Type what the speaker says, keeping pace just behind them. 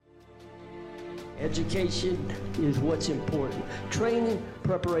Education is what's important. Training,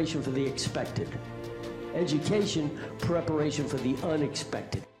 preparation for the expected. Education, preparation for the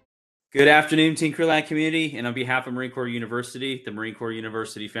unexpected. Good afternoon, Team Krulak community, and on behalf of Marine Corps University, the Marine Corps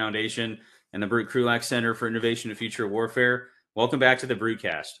University Foundation, and the Brute Krulak Center for Innovation and Future Warfare, welcome back to the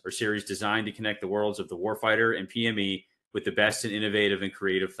Brutecast, our series designed to connect the worlds of the warfighter and PME with the best in innovative and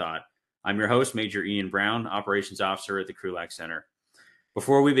creative thought. I'm your host, Major Ian Brown, Operations Officer at the Krulak Center.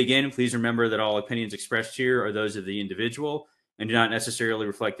 Before we begin, please remember that all opinions expressed here are those of the individual and do not necessarily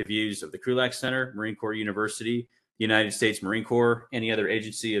reflect the views of the Krulak Center, Marine Corps University, the United States Marine Corps, any other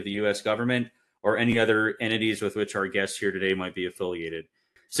agency of the U.S. government, or any other entities with which our guests here today might be affiliated.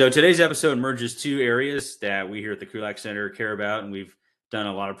 So today's episode merges two areas that we here at the Krulak Center care about, and we've done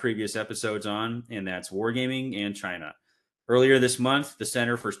a lot of previous episodes on, and that's wargaming and China. Earlier this month, the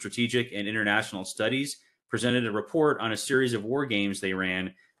Center for Strategic and International Studies presented a report on a series of war games they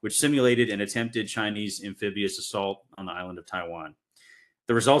ran, which simulated an attempted Chinese amphibious assault on the island of Taiwan.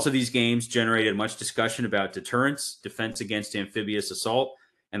 The results of these games generated much discussion about deterrence, defense against amphibious assault,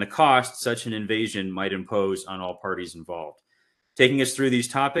 and the cost such an invasion might impose on all parties involved. Taking us through these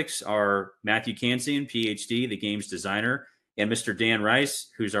topics are Matthew Cancian, PhD, the game's designer, and Mr. Dan Rice,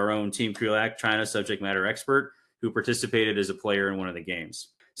 who's our own Team Krulak China subject matter expert, who participated as a player in one of the games.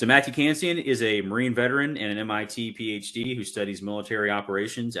 So Matthew Cancian is a Marine veteran and an MIT PhD who studies military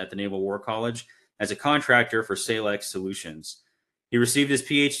operations at the Naval War College as a contractor for Salex Solutions. He received his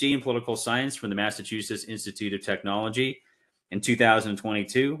PhD in political science from the Massachusetts Institute of Technology in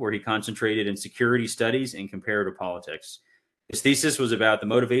 2022, where he concentrated in security studies and comparative politics. His thesis was about the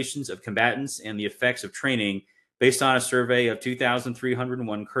motivations of combatants and the effects of training based on a survey of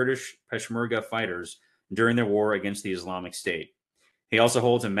 2,301 Kurdish Peshmerga fighters during their war against the Islamic State. He also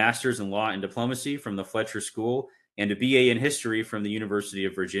holds a master's in law and diplomacy from the Fletcher School and a BA in history from the University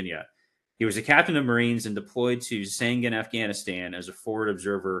of Virginia. He was a captain of Marines and deployed to Cancian, Afghanistan as a forward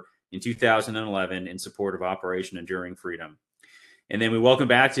observer in 2011 in support of Operation Enduring Freedom. And then we welcome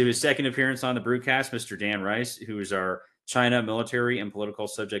back to his second appearance on the Brutecast, Mr. Dan Rice, who is our China military and political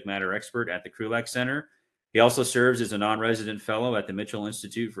subject matter expert at the Krulak Center. He also serves as a non-resident fellow at the Mitchell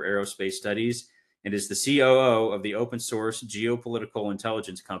Institute for Aerospace Studies and is the COO of the open source geopolitical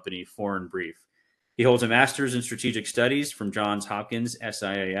intelligence company Foreign Brief. He holds a master's in strategic studies from Johns Hopkins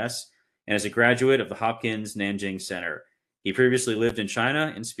SIAS and is a graduate of the Hopkins Nanjing Center. He previously lived in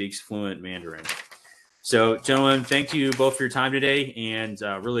China and speaks fluent Mandarin. So, gentlemen, thank you both for your time today, and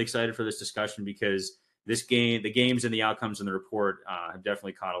really excited for this discussion because the games and the outcomes in the report have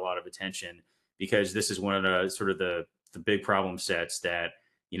definitely caught a lot of attention because this is one of the sort of the big problem sets that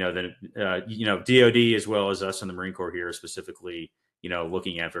DOD as well as us in the Marine Corps here specifically,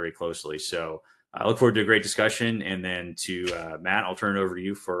 looking at very closely. So I look forward to a great discussion. And then to Matt, I'll turn it over to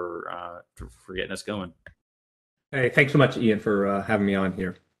you for getting us going. Hey, thanks so much, Ian, for having me on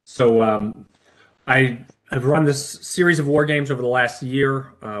here. So I have run this series of war games over the last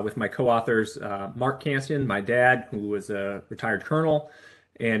year with my co-authors, Mark Cancian, my dad, who was a retired colonel,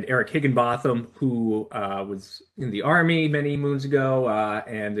 and Eric Higginbotham, who was in the Army many moons ago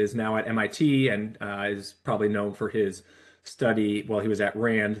and is now at MIT and is probably known for his study while he was at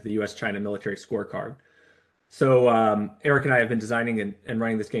RAND, the U.S.-China Military Scorecard. So Eric and I have been designing and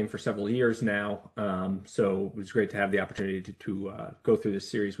running this game for several years now, so it was great to have the opportunity to go through this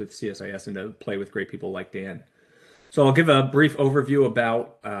series with CSIS and to play with great people like Dan. So I'll give a brief overview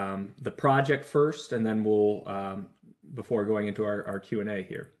about the project first, and then we'll before going into our Q&A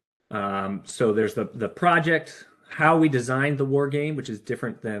here. So there's the project, how we designed the war game, which is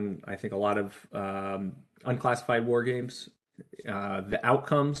different than I think a lot of unclassified war games, the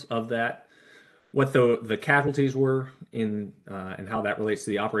outcomes of that, what the casualties were in and how that relates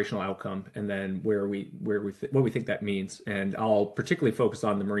to the operational outcome, and then what we think that means. And I'll particularly focus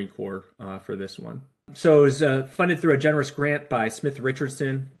on the Marine Corps for this one. So it was funded through a generous grant by Smith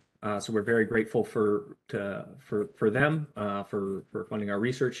Richardson. So we're very grateful for them for funding our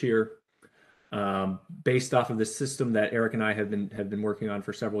research here, based off of the system that Eric and I have been working on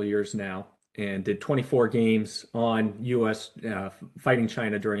for several years now, and did 24 games on U.S. Fighting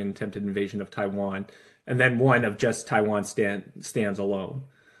China during an attempted invasion of Taiwan, and then one of just Taiwan stands alone.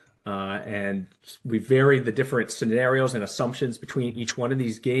 And we varied the different scenarios and assumptions between each one of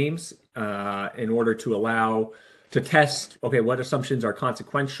these games in order to allow to test, okay, what assumptions are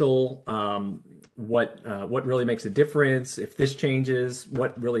consequential, what really makes a difference, if this changes,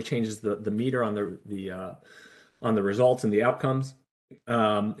 what really changes the meter on the results and the outcomes,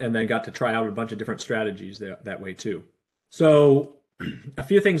 and then got to try out a bunch of different strategies that way too. So a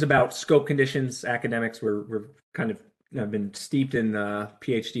few things about scope conditions. Academics, we're kind of I've been steeped in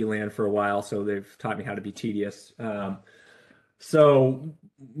PhD land for a while, so they've taught me how to be tedious. So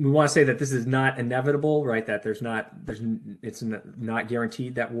we want to say that this is not inevitable, right? That it's not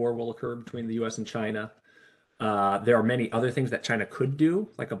guaranteed that war will occur between the U.S. and China. There are many other things that China could do,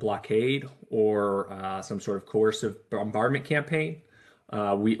 like a blockade or some sort of coercive bombardment campaign.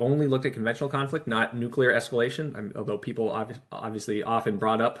 We only looked at conventional conflict, not nuclear escalation, although people obviously often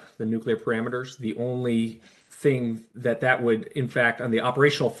brought up the nuclear parameters. The only thing that would, in fact, on the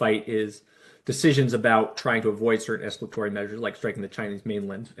operational fight is decisions about trying to avoid certain escalatory measures, like striking the Chinese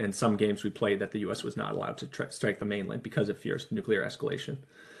mainland. And some games we played that the U.S. was not allowed to strike the mainland because of fears of nuclear escalation.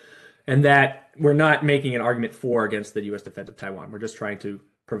 And that we're not making an argument for or against the U.S. defense of Taiwan. We're just trying to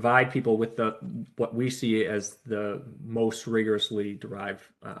provide people with what we see as the most rigorously derived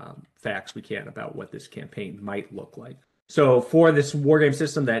facts we can about what this campaign might look like. So for this wargame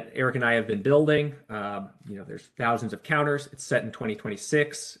system that Eric and I have been building, there's thousands of counters. It's set in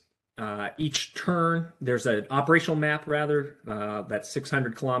 2026. Each turn, there's an operational map, that's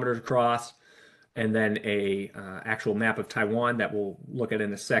 600 kilometers across, and then a actual map of Taiwan that we'll look at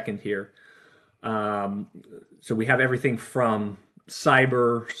in a second here. So we have everything from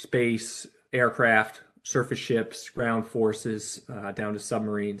cyber, space, aircraft, surface ships, ground forces, down to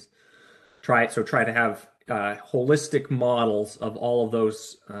submarines. Try to have holistic models of all of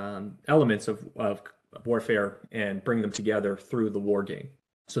those elements of warfare and bring them together through the war game.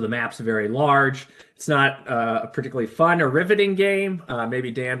 So the map's very large. It's not a particularly fun or riveting game.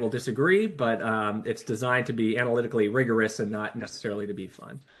 Maybe Dan will disagree, but it's designed to be analytically rigorous and not necessarily to be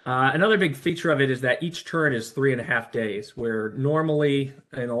fun. Another big feature of it is that each turn is 3.5 days, where normally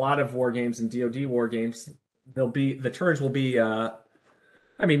in a lot of war games and DoD war games, the turns will be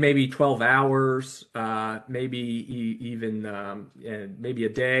maybe 12 hours, maybe even maybe a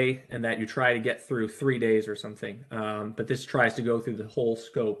day, and that you try to get through 3 days or something. But this tries to go through the whole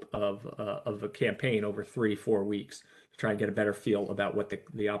scope of a campaign over 3-4 weeks to try and get a better feel about what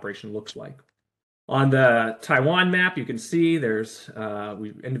the operation looks like. On the Taiwan map, you can see there's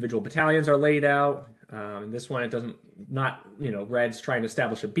individual battalions are laid out. In this one, it doesn't Red's trying to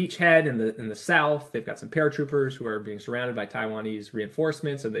establish a beachhead in the south. They've got some paratroopers who are being surrounded by Taiwanese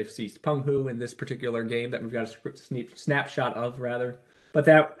reinforcements, and they've seized Penghu in this particular game that we've got a snapshot of, rather. But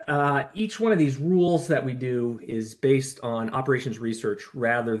that each one of these rules that we do is based on operations research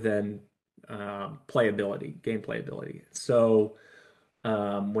rather than game playability. So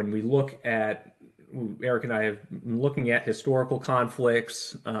when we look at Eric and I have been looking at historical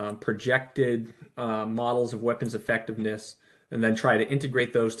conflicts, projected models of weapons effectiveness, and then try to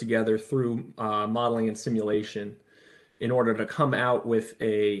integrate those together through modeling and simulation in order to come out with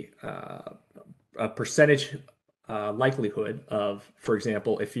a percentage likelihood of, for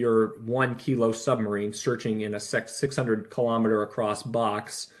example, if you're 1 kilo submarine searching in a 600 kilometer across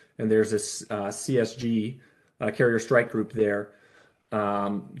box, and there's this CSG carrier strike group there,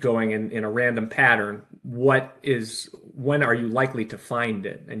 going in a random pattern, when are you likely to find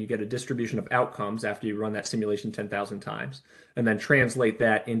it? And you get a distribution of outcomes after you run that simulation 10,000 times, and then translate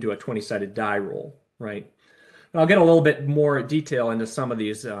that into a 20-sided die roll, right? And I'll get a little bit more detail into some of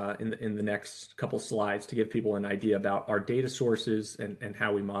these in the next couple slides to give people an idea about our data sources and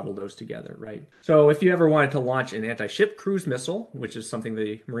how we model those together, right? So if you ever wanted to launch an anti-ship cruise missile, which is something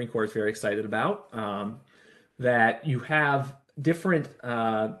the Marine Corps is very excited about, that you have different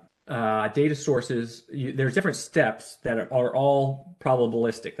data sources. There's different steps that are all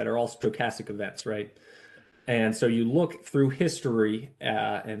probabilistic, that are all stochastic events, right? And so you look through history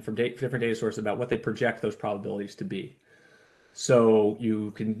and from different data sources about what they project those probabilities to be. So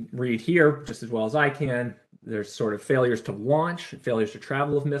you can read here just as well as I can. There's sort of failures to launch, failures to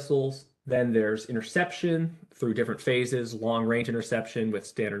travel of missiles. Then there's interception through different phases, long-range interception with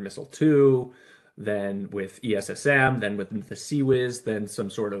Standard Missile 2, then with ESSM, then with the CWIS, then some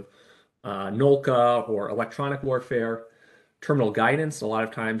sort of NOLCA or electronic warfare. Terminal guidance, a lot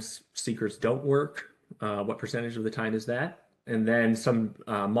of times seekers don't work. What percentage of the time is that? And then some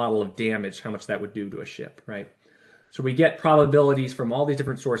model of damage, how much that would do to a ship, right? So we get probabilities from all these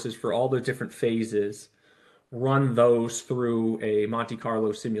different sources for all the different phases, run those through a Monte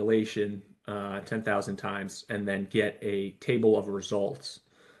Carlo simulation 10,000 times, and then get a table of results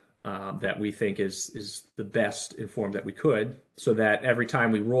that we think is the best informed that we could, so that every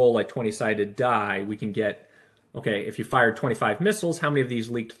time we roll a 20-sided die, we can get, okay, if you fired 25 missiles, how many of these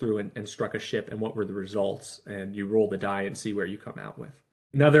leaked through and struck a ship, and what were the results? And you roll the die and see where you come out with.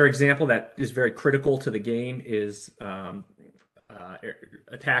 Another example that is very critical to the game is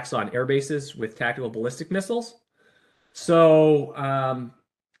attacks on air bases with tactical ballistic missiles. So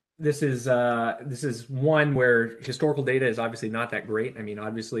this is one where historical data is obviously not that great. I mean,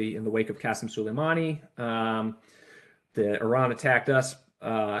 obviously, in the wake of Qasem Soleimani, the Iran attacked us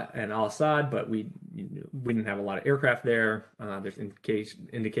and al-Assad, but we didn't have a lot of aircraft there. There's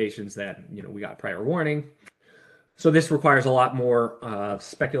indications that we got prior warning. So this requires a lot more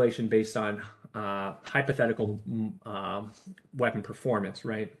speculation based on hypothetical weapon performance,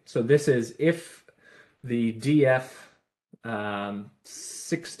 right? So this is if the DF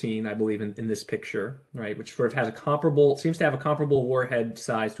 16, I believe, in this picture, right, which sort of has seems to have a comparable warhead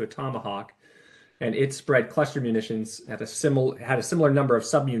size to a Tomahawk, and it spread cluster munitions had a similar number of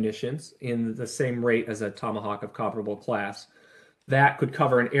submunitions in the same rate as a Tomahawk of comparable class. That could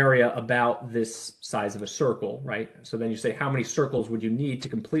cover an area about this size of a circle, right? So then you say, how many circles would you need to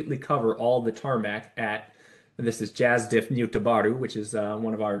completely cover all the tarmac at, and this is Jazdif Nuta Baru, which is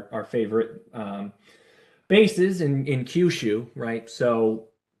one of our favorite bases in Kyushu, right? So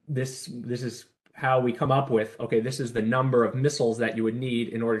this is how we come up with, okay, this is the number of missiles that you would need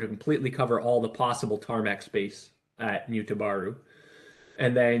in order to completely cover all the possible tarmac space at Nuta Baru.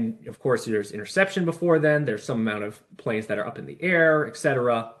 And then, of course, there's interception before then. There's some amount of planes that are up in the air,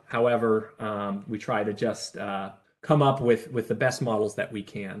 etc. However, we try to just come up with the best models that we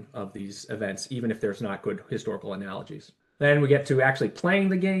can of these events, even if there's not good historical analogies. Then we get to actually playing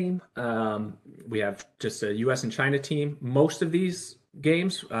the game. We have just a US and China team. Most of these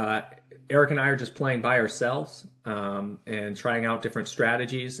games, Eric and I are just playing by ourselves and trying out different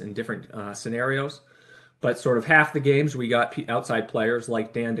strategies and different scenarios. But sort of half the games, we got outside players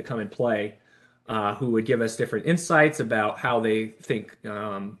like Dan to come and play, who would give us different insights about how they think,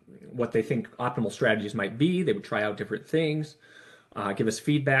 what they think optimal strategies might be. They would try out different things, give us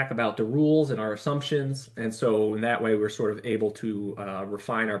feedback about the rules and our assumptions. And so in that way, we're sort of able to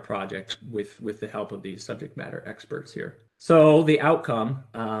refine our project with the help of these subject matter experts here. So the outcome,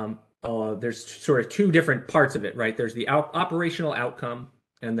 there's sort of two different parts of it, right? There's the operational outcome,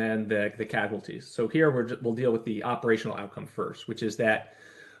 and then the casualties. So here we'll deal with the operational outcome first, which is that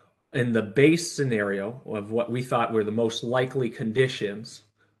in the base scenario of what we thought were the most likely conditions,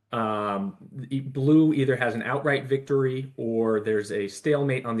 blue either has an outright victory or there's a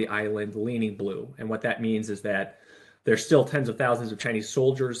stalemate on the island leaning blue. And what that means is that there's still tens of thousands of Chinese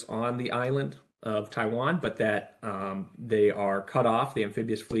soldiers on the island of Taiwan, but that they are cut off. The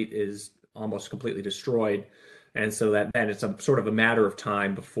amphibious fleet is almost completely destroyed. And so then it's a sort of a matter of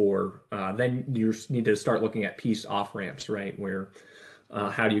time before then you need to start looking at peace off ramps, right? Where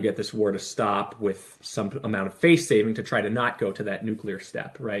how do you get this war to stop with some amount of face saving to try to not go to that nuclear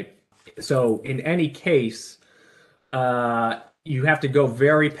step, right? So in any case, you have to go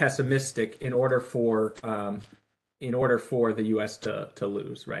very pessimistic in order for the U.S. to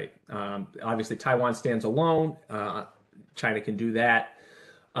lose, right? Obviously, Taiwan stands alone. China can do that.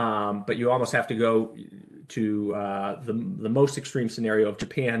 But you almost have to go to the most extreme scenario of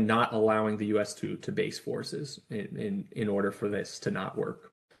Japan not allowing the U.S. to base forces in order for this to not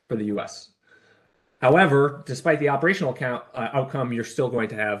work for the U.S. However, despite the operational outcome, you're still going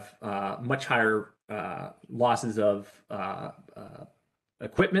to have much higher losses of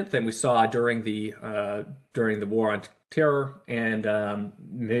equipment than we saw during the war on terror, and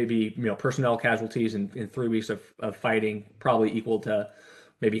maybe personnel casualties in 3 weeks of fighting probably equal to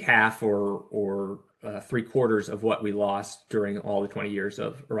maybe half or 3/4 of what we lost during all the 20 years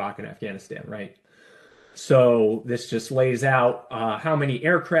of Iraq and Afghanistan, right? So this just lays out how many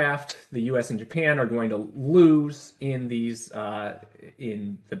aircraft the U.S. and Japan are going to lose in these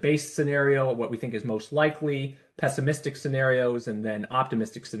in the base scenario, what we think is most likely, pessimistic scenarios, and then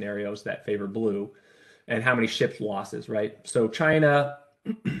optimistic scenarios that favor blue, and how many ship losses, right? So China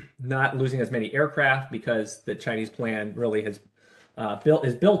not losing as many aircraft because the Chinese plan really is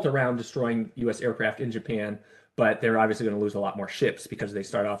built around destroying U.S. aircraft in Japan, but they're obviously going to lose a lot more ships because they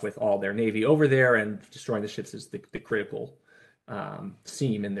start off with all their Navy over there, and destroying the ships is the critical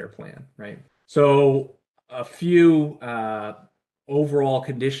seam in their plan, right? So a few overall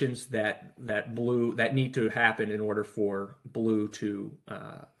conditions that need to happen in order for blue to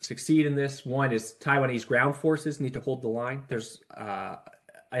succeed in this. One is Taiwanese ground forces need to hold the line. There's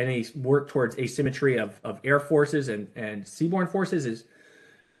any work towards asymmetry of air forces and seaborne forces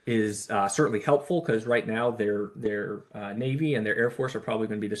is certainly helpful, because right now their Navy and their Air Force are probably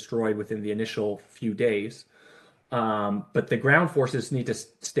going to be destroyed within the initial few days. But the ground forces need to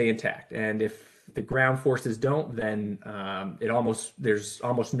stay intact, and if the ground forces don't, then there's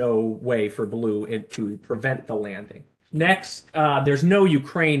almost no way for blue to prevent the landing. Next, there's no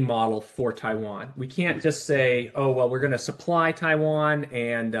Ukraine model for Taiwan. We can't just say, oh, well, we're going to supply Taiwan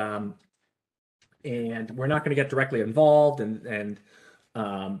and we're not going to get directly involved, and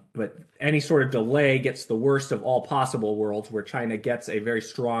But any sort of delay gets the worst of all possible worlds, where China gets a very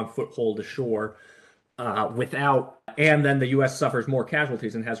strong foothold ashore and then the U.S. suffers more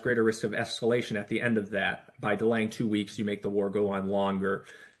casualties and has greater risk of escalation at the end of that. By delaying 2 weeks, you make the war go on longer,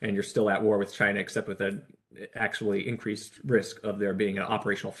 and you're still at war with China, except with an actually increased risk of there being an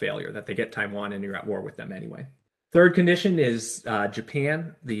operational failure, that they get Taiwan and you're at war with them anyway. Third condition is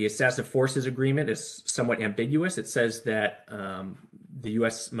Japan. The Excessive Forces Agreement is somewhat ambiguous. It says that the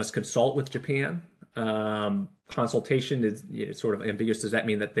U.S. must consult with Japan. Consultation is sort of ambiguous. Does that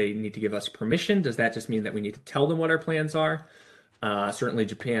mean that they need to give us permission? Does that just mean that we need to tell them what our plans are? Certainly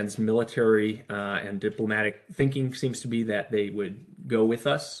Japan's military and diplomatic thinking seems to be that they would go with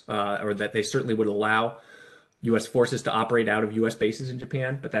us, or that they certainly would allow U.S. forces to operate out of U.S. bases in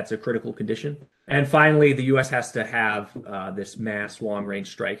Japan, but that's a critical condition. And finally, the U.S. has to have this mass long-range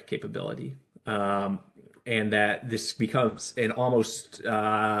strike capability. And that this becomes an almost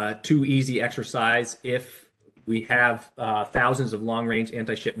too easy exercise if we have thousands of long-range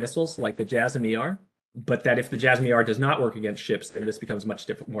anti-ship missiles like the JASSM-ER, but that if the JASSM-ER does not work against ships, then this becomes a much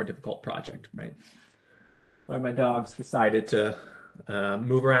more difficult project, right? Well, my dog's decided to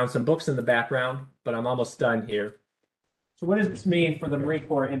move around some books in the background, but I'm almost done here. So what does this mean for the Marine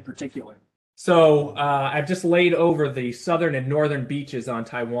Corps in particular? So I've just laid over the southern and northern beaches on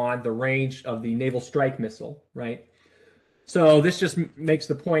Taiwan, the range of the Naval Strike Missile, right? So this just makes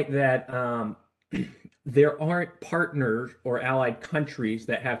the point that there aren't partners or allied countries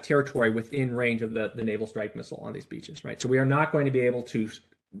that have territory within range of the Naval Strike Missile on these beaches, right? So we are not going to be able to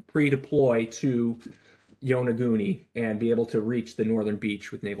pre-deploy to Yonaguni and be able to reach the northern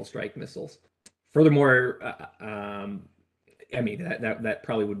beach with Naval Strike Missiles. Furthermore, I mean, that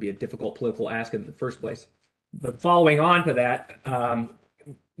probably would be a difficult political ask in the first place. But following on to that,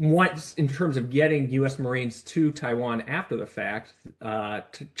 once in terms of getting U.S. Marines to Taiwan after the fact,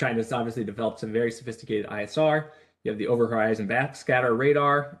 China's obviously developed some very sophisticated ISR. You have the over-horizon backscatter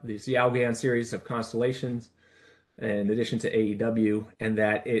radar, the Xiaogan series of constellations, in addition to AEW, and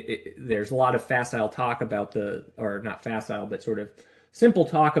that there's a lot of facile talk about or not facile, but sort of simple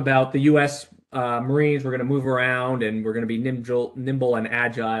talk about the U.S. Marines. We're going to move around and we're going to be nimble and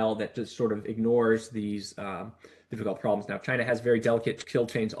agile. That just sort of ignores these difficult problems. Now, China has very delicate kill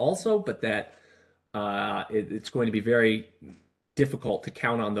chains also, but that it's going to be very difficult to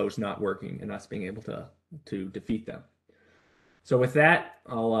count on those not working and us being able to defeat them. So with that,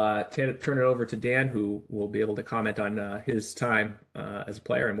 I'll turn it over to Dan, who will be able to comment on his time as a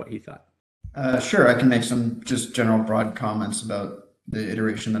player and what he thought. Sure, I can make some just general broad comments about the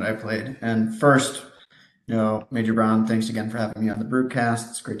iteration that I played. And first, Major Brown, thanks again for having me on the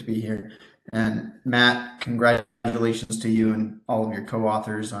Broadcast. It's great to be here. And Matt, congratulations to you and all of your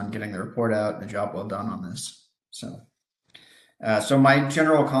co-authors on getting the report out, and a job well done on this. So my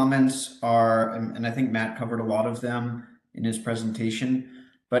general comments are, and I think Matt covered a lot of them in his presentation,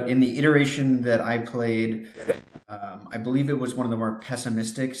 but in the iteration that I played, I believe it was one of the more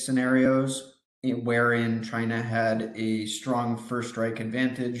pessimistic scenarios, wherein China had a strong first strike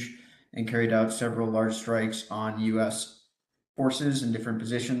advantage and carried out several large strikes on U.S. forces in different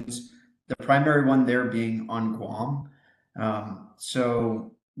positions. The primary one there being on Guam.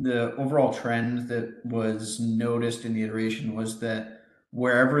 So the overall trend that was noticed in the iteration was that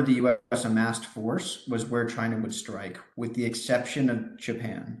wherever the U.S. amassed force was where China would strike, with the exception of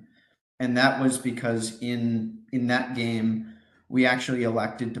Japan. And that was because in that game, we actually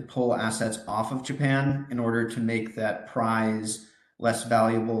elected to pull assets off of Japan in order to make that prize less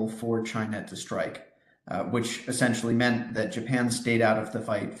valuable for China to strike, which essentially meant that Japan stayed out of the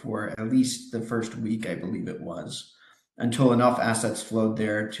fight for at least the first week, I believe it was, until enough assets flowed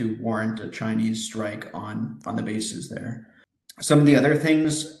there to warrant a Chinese strike on the bases there. Some of the other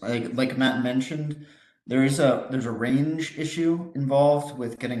things, like Matt mentioned, there's a range issue involved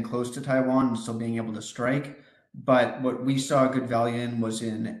with getting close to Taiwan and still being able to strike. But what we saw good value in was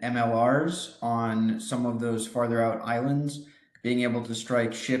in MLRs on some of those farther out islands, being able to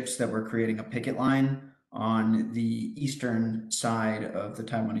strike ships that were creating a picket line on the eastern side of the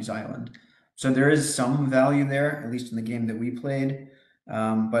Taiwanese island. So there is some value there, at least in the game that we played.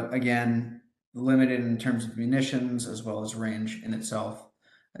 But again, limited in terms of munitions as well as range in itself.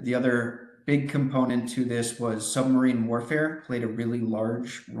 The other big component to this was submarine warfare played a really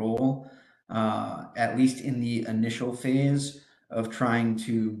large role, at least in the initial phase of trying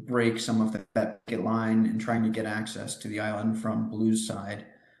to break some of that picket line and trying to get access to the island from Blue's side.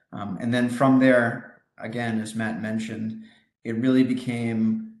 And then from there, again, as Matt mentioned, it really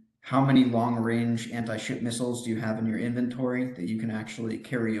became how many long-range anti-ship missiles do you have in your inventory that you can actually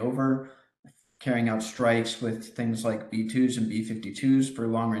carry over carrying out strikes with things like B-2s and B-52s for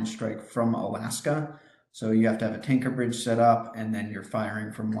long-range strike from Alaska. So you have to have a tanker bridge set up, and then you're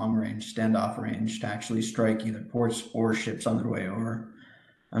firing from long-range standoff range to actually strike either ports or ships on their way over.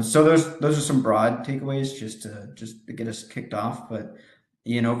 So those are some broad takeaways just to get us kicked off. But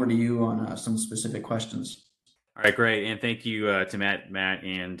Ian, over to you on some specific questions. All right, great, and thank you to Matt,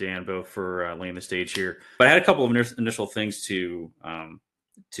 and Dan both for laying the stage here. But I had a couple of initial things to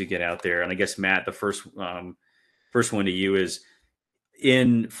get out there, and I guess Matt, the first one to you is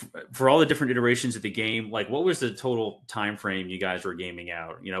for all the different iterations of the game. Like, what was the total time frame you guys were gaming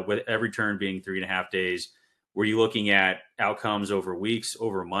out? You know, with every turn being 3.5 days, were you looking at outcomes over weeks,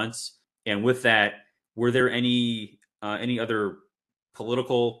 over months? And with that, were there any other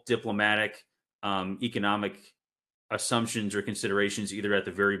political, diplomatic, economic assumptions or considerations either at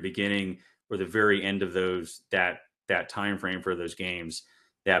the very beginning or the very end of that time frame for those games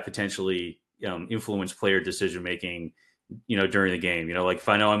that potentially influence player decision making, you know, during the game? You know, like if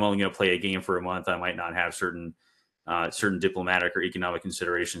I know I'm only going to play a game for a month, I might not have certain diplomatic or economic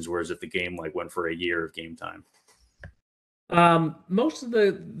considerations, whereas if the game like went for a year of game time. Most of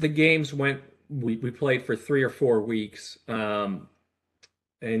the games we played for 3 or 4 weeks.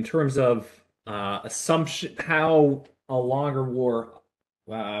 In terms of assumption, how a longer war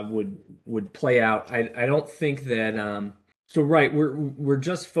would play out, I don't think that. So right, we're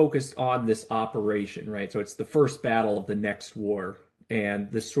just focused on this operation, right? So it's the first battle of the next war, and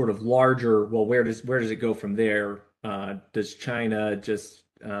this sort of larger. Well, where does it go from there? Does China just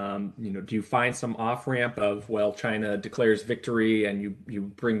do you find some off ramp of, well, China declares victory and you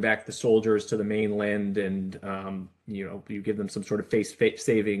bring back the soldiers to the mainland, and you give them some sort of face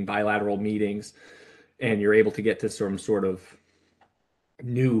saving bilateral meetings, and you're able to get to some sort of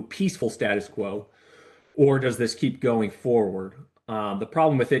new peaceful status quo? Or does this keep going forward? The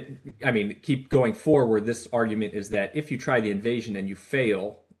problem with it, keep going forward, this argument is that if you try the invasion and you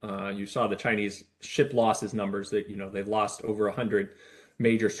fail, you saw the Chinese ship losses numbers that, they've lost over 100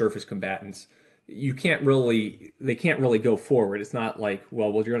 major surface combatants. They can't really go forward. It's not like,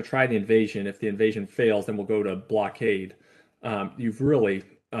 well, you're going to try the invasion. If the invasion fails, then we'll go to blockade. You've really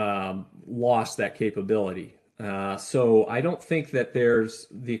lost that capability. So I don't think that there's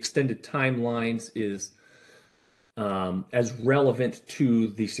the extended timelines is as relevant to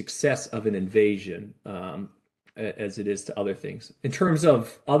the success of an invasion as it is to other things. In terms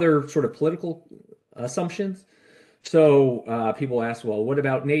of other sort of political assumptions, so people ask, well, what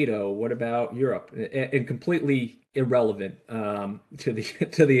about NATO? What about Europe? And completely irrelevant to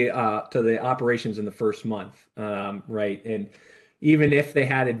the operations in the first month, right? And even if they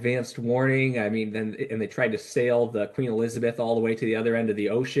had advanced warning, and they tried to sail the Queen Elizabeth all the way to the other end of the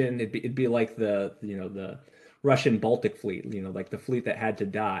ocean, it'd be like the Russian Baltic fleet, like the fleet that had to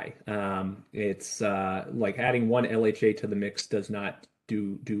die. It's like adding one LHA to the mix does not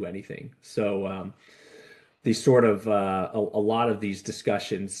do anything. So these sort of a lot of these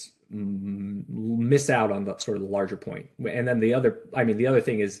discussions miss out on the sort of the larger point. And then the other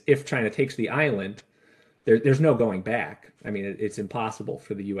thing is, if China takes the island, there's no going back. It's impossible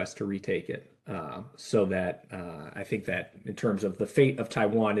for the U.S. to retake it. So that I think that in terms of the fate of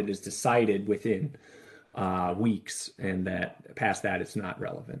Taiwan, it is decided within weeks, and that past that, it's not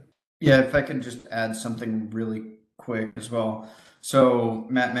relevant. Yeah, if I can just add something really quick as well. So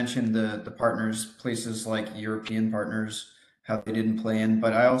Matt mentioned the partners, places like European partners, how they didn't play in,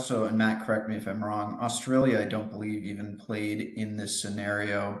 but I also, and Matt, correct me if I'm wrong, Australia, I don't believe even played in this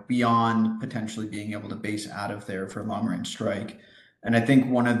scenario beyond potentially being able to base out of there for long range strike. And I think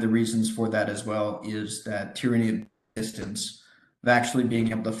one of the reasons for that as well is that tyranny of distance, of actually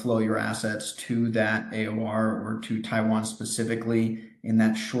being able to flow your assets to that AOR or to Taiwan specifically in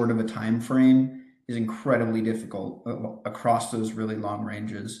that short of a time frame is incredibly difficult across those really long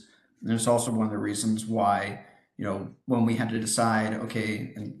ranges. And it's also one of the reasons why, when we had to decide,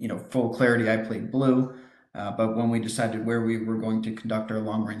 okay, and full clarity, I played blue, but when we decided where we were going to conduct our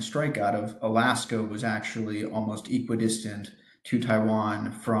long range strike out of, Alaska was actually almost equidistant to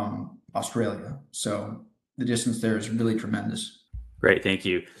Taiwan from Australia. So the distance there is really tremendous. Great, thank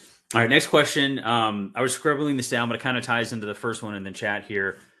you. All right, next question. I was scribbling this down, but it kind of ties into the first one in the chat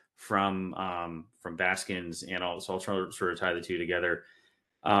here from Baskins, and so I'll try to sort of tie the two together.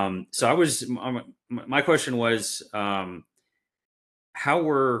 My question was, how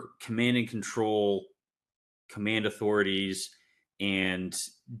were command and control, command authorities, and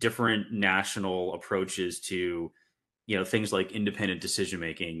different national approaches to, things like independent decision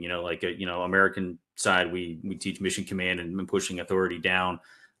making? American side, we teach mission command and pushing authority down.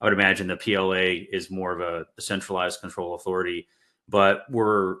 I would imagine the PLA is more of a centralized control authority. but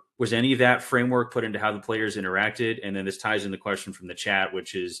was any of that framework put into how the players interacted? And then this ties in the question from the chat,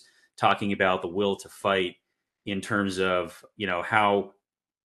 which is talking about the will to fight in terms of, how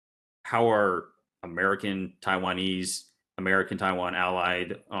are American Taiwanese, American Taiwan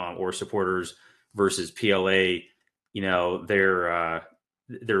allied or supporters versus PLA, their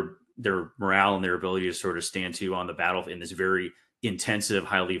morale and their ability to sort of stand to on the battle in this very intensive,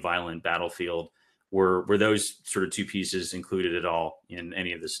 highly violent battlefield. Were those sort of two pieces included at all in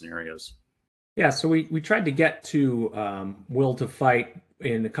any of the scenarios? Yeah, so we tried to get to will to fight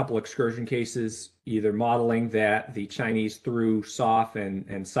in a couple excursion cases, either modeling that the Chinese through SOF and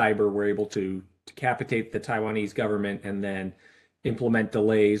cyber were able to decapitate the Taiwanese government and then implement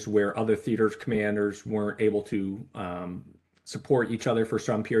delays where other theaters commanders weren't able to support each other for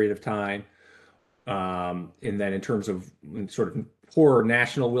some period of time. And then in terms of sort of poor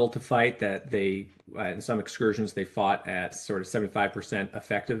national will to fight, that they, in some excursions, they fought at sort of 75%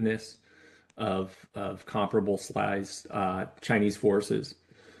 effectiveness of comparable sized Chinese forces.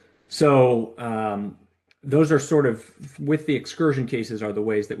 So those are sort of, with the excursion cases, are the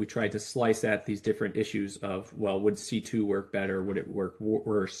ways that we tried to slice at these different issues of, well, would C2 work better? Would it work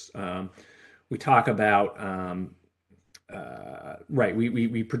worse? We talk about, right,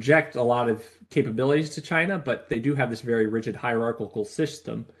 we project a lot of capabilities to China, but they do have this very rigid hierarchical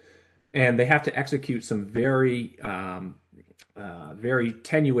system, and they have to execute some very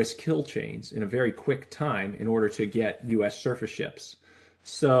tenuous kill chains in a very quick time in order to get U.S. surface ships.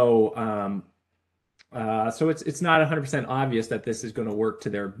 So so it's not 100% obvious that this is going to work to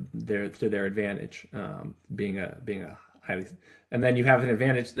their advantage, being a highly, and then you have an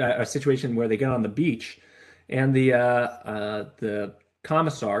advantage, a situation where they get on the beach, and the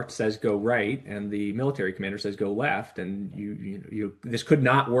commissar says go right, and the military commander says go left, and you this could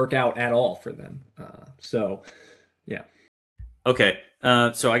not work out at all for them. So, yeah. Okay,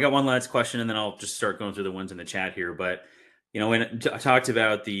 so I got one last question, and then I'll just start going through the ones in the chat here. But when I talked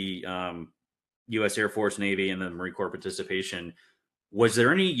about the U.S. Air Force, Navy, and the Marine Corps participation, was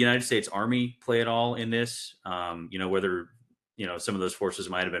there any United States Army play at all in this? Whether some of those forces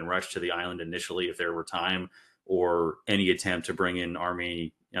might have been rushed to the island initially if there were time, or any attempt to bring in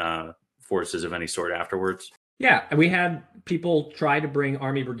Army forces of any sort afterwards? Yeah, we had people try to bring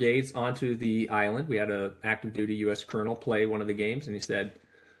Army brigades onto the island. We had an active duty U.S. colonel play one of the games, and he said,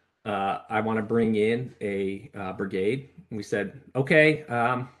 I want to bring in a brigade. And we said, okay,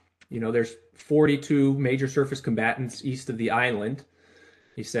 there's 42 major surface combatants east of the island.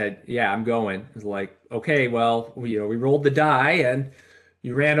 He said, yeah, I'm going. It's like, okay, well, we rolled the die and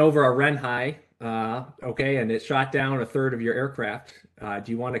you ran over a Renhai, okay, and it shot down a third of your aircraft.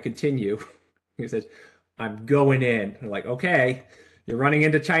 Do you want to continue? He says, I'm going in. I'm like, okay, you're running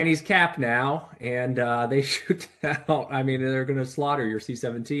into Chinese cap now, and they shoot down. I mean, they're going to slaughter your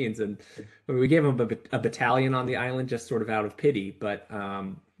C-17s. And we gave them a battalion on the island just sort of out of pity. But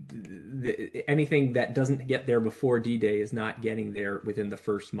anything that doesn't get there before D-Day is not getting there within the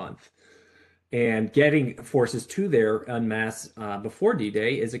first month. And getting forces to there en masse before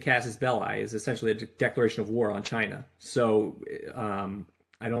D-Day is a casus belli, is essentially a declaration of war on China. So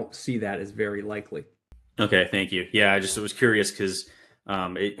I don't see that as very likely. Okay, thank you. Yeah, I just was curious because,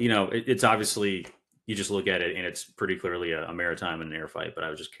 it's obviously, you just look at it and it's pretty clearly a maritime and an air fight. But I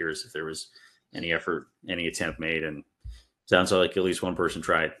was just curious if there was any effort, any attempt made, and sounds like at least one person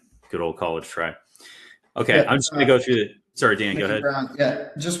tried. Good old college try. Okay, yeah, I'm just going to go through the. Sorry, Dan, go ahead. Yeah,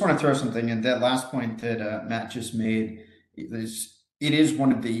 just want to throw something in. That last point that Matt just made it is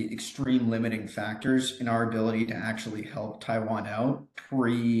one of the extreme limiting factors in our ability to actually help Taiwan out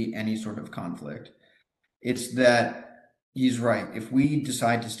pre any sort of conflict. It's that he's right. If we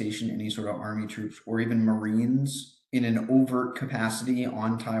decide to station any sort of army troops or even Marines in an overt capacity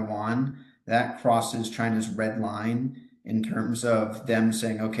on Taiwan, that crosses China's red line in terms of them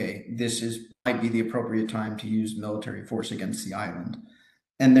saying, okay, might be the appropriate time to use military force against the island.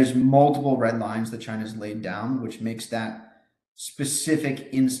 And there's multiple red lines that China's laid down, which makes that specific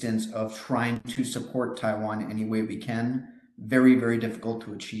instance of trying to support Taiwan any way we can very, very difficult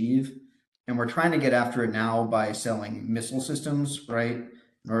to achieve. And we're trying to get after it now by selling missile systems, right,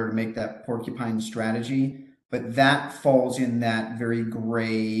 in order to make that porcupine strategy. But that falls in that very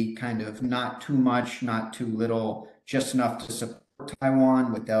gray kind of not too much, not too little, just enough to support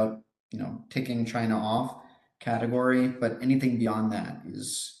Taiwan without, ticking China off category. But anything beyond that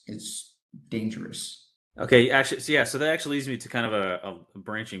is dangerous. Okay, actually, so that actually leads me to kind of a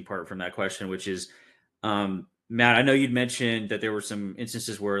branching part from that question, which is, Matt, I know you'd mentioned that there were some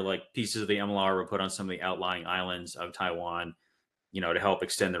instances where like pieces of the MLR were put on some of the outlying islands of Taiwan, to help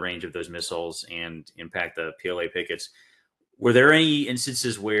extend the range of those missiles and impact the PLA pickets. Were there any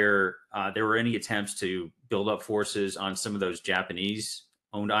instances where there were any attempts to build up forces on some of those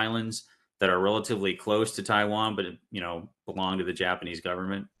Japanese-owned islands that are relatively close to Taiwan, but belong to the Japanese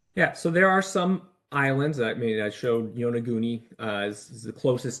government? Yeah, so there are some islands. I mean, I showed Yonaguni is the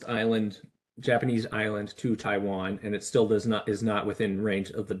closest island, Japanese island to Taiwan, and it still is not within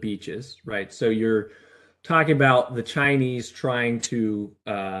range of the beaches, right? So you're talking about the Chinese trying to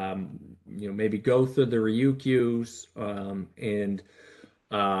maybe go through the Ryukyus, and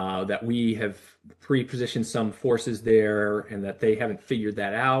that we have pre-positioned some forces there, and that they haven't figured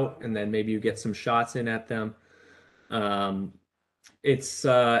that out, and then maybe you get some shots in at them. Um, it's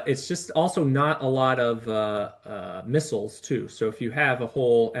just also not a lot of missiles too. So if you have a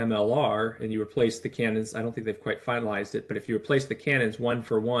whole MLR and you replace the cannons, I don't think they've quite finalized it, but if you replace the cannons one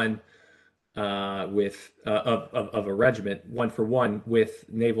for one with of a regiment, one for one with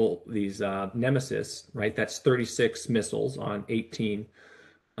these Nemesis, right? That's 36 missiles on 18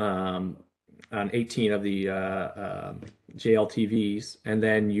 of the JLTVs, and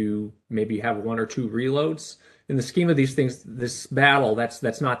then you maybe have one or two reloads. In the scheme of these things, this battle,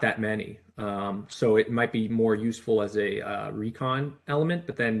 that's not that many. So it might be more useful as a recon element,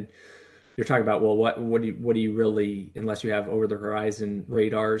 but then you're talking about, well, what do you really, unless you have over the horizon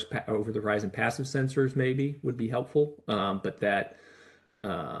radars, over the horizon passive sensors, maybe would be helpful. But that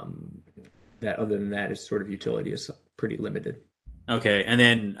other than that, is sort of utility is pretty limited. Okay, and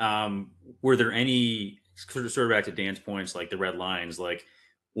then were there any sort of back to Dan's points, like the red lines, like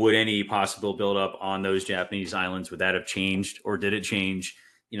would any possible buildup on those Japanese islands, would that have changed, or did it change,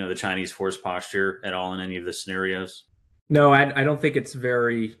 the Chinese force posture at all in any of the scenarios? No, I don't think it's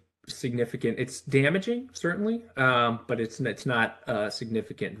very significant. It's damaging, certainly, but it's not a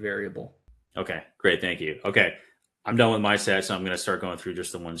significant variable. Okay, great, thank you. Okay, I'm done with my set, so I'm going to start going through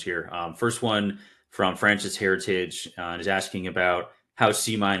just the ones here. First one from Francis Heritage is asking about how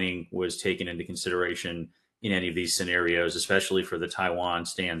sea mining was taken into consideration in any of these scenarios, especially for the Taiwan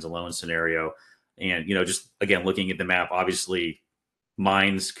stands alone scenario. And, just again, looking at the map, obviously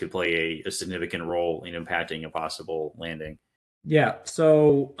mines could play a significant role in impacting a possible landing. Yeah.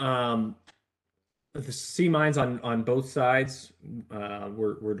 So the sea mines on both sides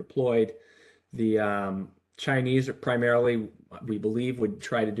were deployed. The Chinese primarily, we believe, would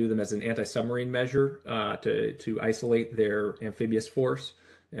try to do them as an anti-submarine measure to isolate their amphibious force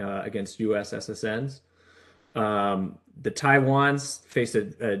against U.S. SSNs. The Taiwans face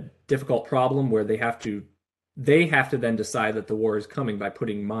a difficult problem where they have to then decide that the war is coming by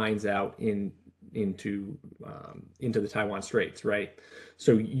putting mines out into the Taiwan Straits, right?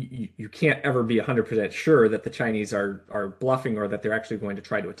 So you can't ever be 100% sure that the Chinese are bluffing or that they're actually going to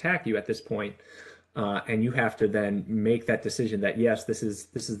try to attack you at this point. And you have to then make that decision that yes, this is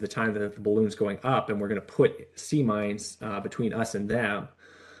the time that the balloon's going up, and we're going to put sea mines between us and them.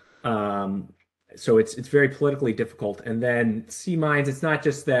 So it's very politically difficult. And then sea mines, it's not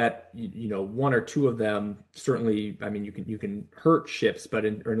just that one or two of them. Certainly, I mean, you can hurt ships, but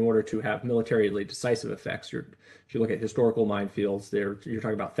in order to have militarily decisive effects, if you look at historical minefields, you're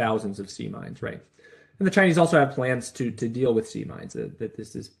talking about thousands of sea mines, right? And the Chinese also have plans to deal with sea mines. That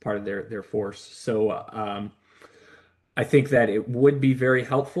this is part of their force. So I think that it would be very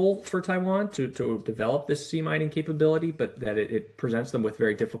helpful for Taiwan to develop this sea mining capability, but that it presents them with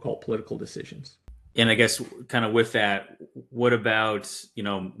very difficult political decisions. And I guess kind of with that, what about,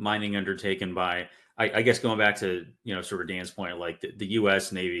 mining undertaken by, I guess going back to, sort of Dan's point, like the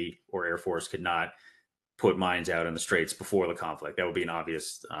U.S. Navy or Air Force could not put mines out in the straits before the conflict. That would be an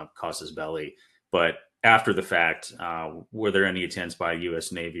obvious casus belli. But after the fact, were there any attempts by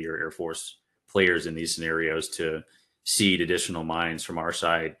U.S. Navy or Air Force players in these scenarios to seed additional mines from our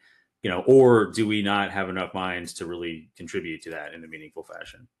side, or do we not have enough mines to really contribute to that in a meaningful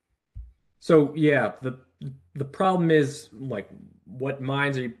fashion? So yeah, the problem is, like, what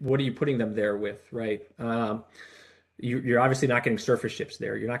are you putting them there with, right? You're obviously not getting surface ships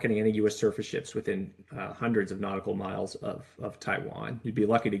there. You're not getting any U.S. surface ships within hundreds of nautical miles of Taiwan. You'd be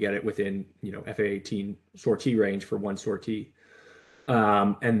lucky to get it within FA-18 sortie range for one sortie.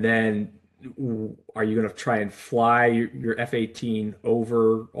 And then are you going to try and fly your F-18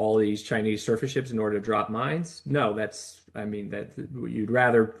 over all these Chinese surface ships in order to drop mines? No, you'd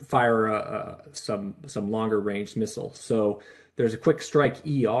rather fire some longer range missile. So there's a quick strike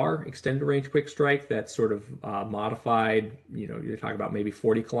ER, extended range quick strike, that's sort of modified. You're talking about maybe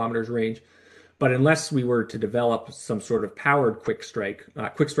 40 kilometers range. But unless we were to develop some sort of powered quick strike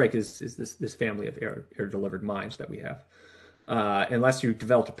is this family of air delivered mines that we have. Unless you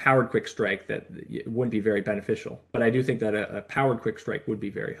developed a powered quick strike, that it wouldn't be very beneficial. But I do think that a powered quick strike would be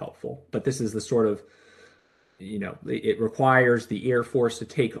very helpful. But this is the sort of it requires the Air Force to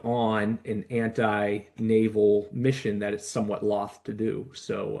take on an anti-naval mission that it's somewhat loath to do.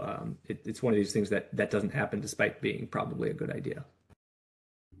 So it's one of these things that doesn't happen despite being probably a good idea.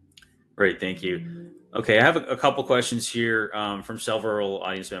 Great, thank you. Okay, I have a couple questions here from several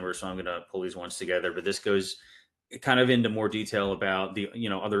audience members, so I'm going to pull these ones together. But this goes kind of into more detail about the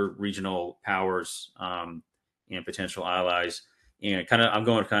other regional powers and potential allies. And I'm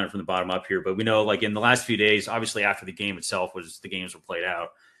going kind of from the bottom up here, but we know, like, in the last few days, obviously after the game itself the games were played out,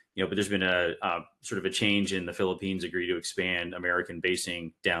 but there's been a sort of a change in the Philippines agree to expand American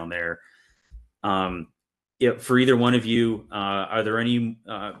basing down there. For either one of you,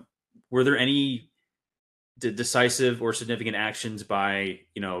 were there any decisive or significant actions by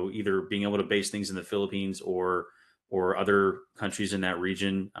either being able to base things in the Philippines or other countries in that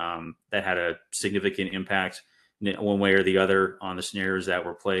region that had a significant impact one way or the other on the scenarios that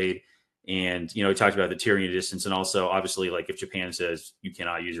were played? And we talked about the tyranny of distance, and also obviously, like, if Japan says you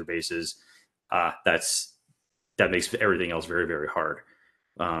cannot use your bases, that makes everything else very, very hard.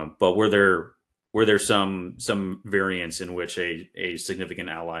 But were there some variants in which a significant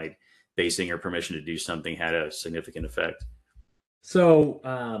allied basing or permission to do something had a significant effect? So,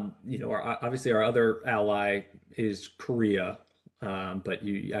 obviously our other ally is Korea, but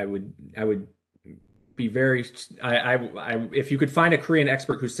I would be very, if you could find a Korean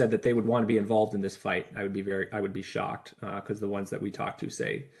expert who said that they would want to be involved in this fight, I would be shocked, because the ones that we talk to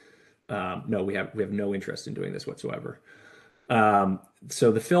say, no, we have no interest in doing this whatsoever.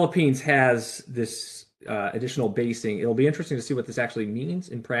 So the Philippines has this additional basing. It'll be interesting to see what this actually means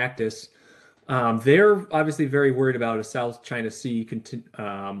in practice. They're obviously very worried about a South China Sea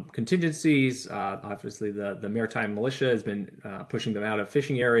contingencies. Obviously, the maritime militia has been pushing them out of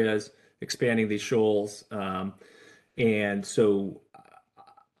fishing areas, expanding these shoals. And so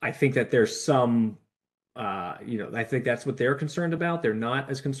I think that there's some, I think that's what they're concerned about. They're not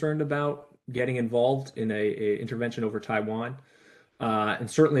as concerned about getting involved in a intervention over Taiwan. And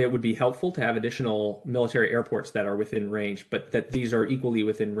certainly it would be helpful to have additional military airports that are within range, but that these are equally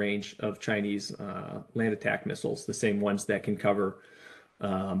within range of Chinese land attack missiles, the same ones that can cover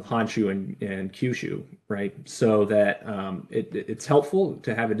Honshu and Kyushu, right? So that it's helpful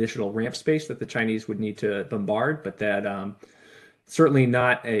to have additional ramp space that the Chinese would need to bombard, but that certainly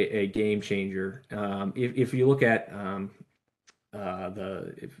not a game changer. If you look at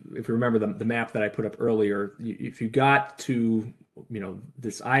if you remember the map that I put up earlier, if you got to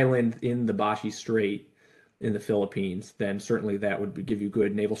this island in the Bashi Strait in the Philippines, then certainly that would give you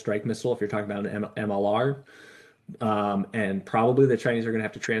good naval strike missile if you're talking about an MLR. And probably the Chinese are going to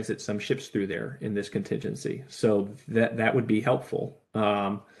have to transit some ships through there in this contingency, so that would be helpful.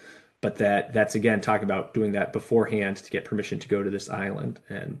 But that's again talking about doing that beforehand to get permission to go to this island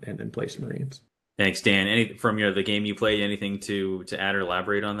and then place Marines. Thanks, Dan. From the game you played, anything to add or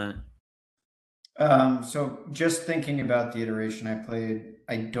elaborate on that? So just thinking about the iteration I played,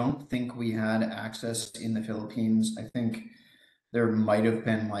 I don't think we had access in the Philippines. I think there might have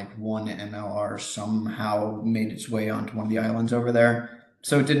been like one MLR somehow made its way onto one of the islands over there.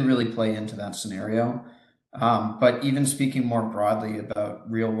 So it didn't really play into that scenario. But even speaking more broadly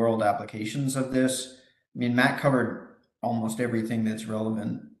about real world applications of this, I mean, Matt covered almost everything that's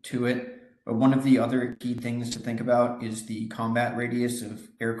relevant to it. But one of the other key things to think about is the combat radius of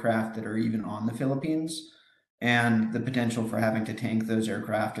aircraft that are even on the Philippines, and the potential for having to tank those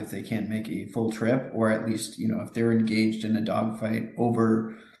aircraft if they can't make a full trip, or at least, if they're engaged in a dogfight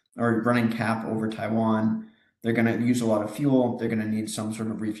over or running cap over Taiwan, they're going to use a lot of fuel. They're going to need some sort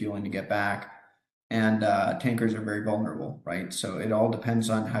of refueling to get back. And tankers are very vulnerable, right? So it all depends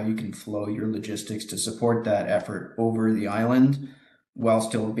on how you can flow your logistics to support that effort over the island while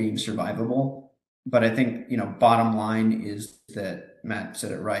still being survivable. But I think, bottom line is that Matt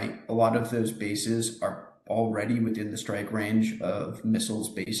said it right. A lot of those bases are already within the strike range of missiles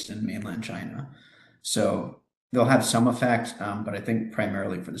based in mainland China. So they'll have some effect, but I think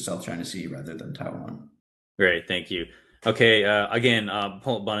primarily for the South China Sea rather than Taiwan. Great, thank you. Okay, again,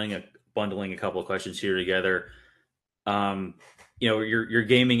 bundling a couple of questions here together. You're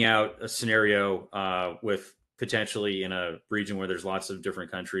gaming out a scenario with potentially in a region where there's lots of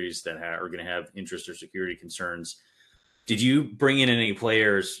different countries that are going to have interest or security concerns. Did you bring in any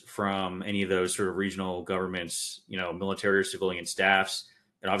players from any of those sort of regional governments, military or civilian staffs?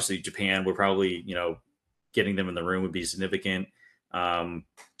 And obviously Japan would probably, getting them in the room would be significant.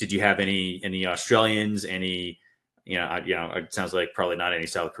 Did you have any Australians, any, it sounds like probably not any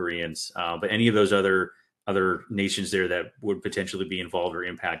South Koreans, but any of those other nations there that would potentially be involved or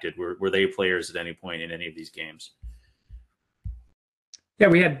impacted? Were they players at any point in any of these games? Yeah,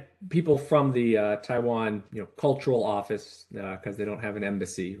 we had people from the Taiwan, cultural office because they don't have an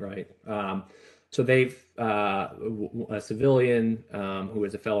embassy, right? So they've a civilian who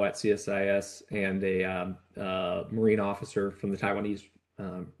was a fellow at CSIS and a Marine officer from the Taiwanese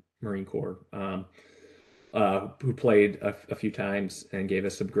Marine Corps who played a few times and gave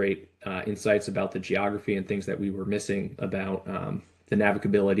us some great insights about the geography and things that we were missing about the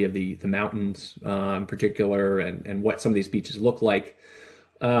navigability of the mountains in particular, and what some of these beaches look like.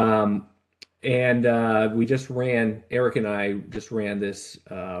 And we just ran, Eric and I just ran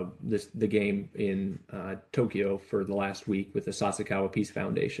the game in Tokyo for the last week with the Sasakawa Peace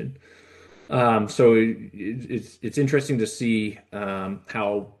Foundation. So it's interesting to see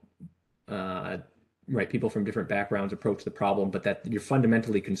how right, people from different backgrounds approach the problem, but that you're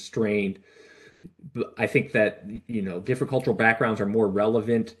fundamentally constrained. I think that different cultural backgrounds are more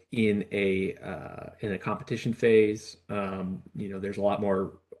relevant in a competition phase. There's a lot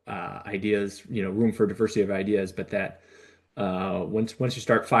more ideas, room for diversity of ideas, but that once you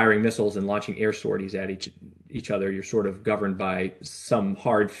start firing missiles and launching air sorties at each other, you're sort of governed by some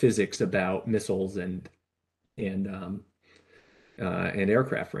hard physics about missiles and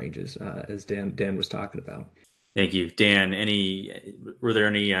aircraft ranges, as Dan was talking about. Thank you, Dan. Were there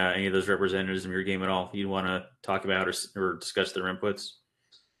any of those representatives in your game at all you'd want to talk about or discuss their inputs?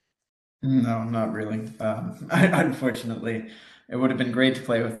 No, not really. Unfortunately, it would have been great to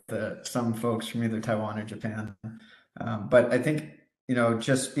play with some folks from either Taiwan or Japan. But I think,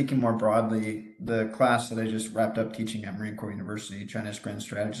 just speaking more broadly, the class that I just wrapped up teaching at Marine Corps University, China's Grand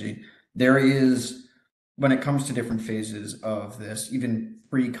Strategy, there is, when it comes to different phases of this, even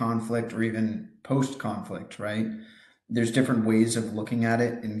pre-conflict or even post-conflict, right? There's different ways of looking at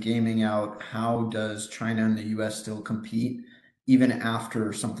it and gaming out how does China and the US still compete even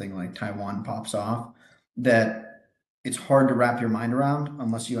after something like Taiwan pops off, that it's hard to wrap your mind around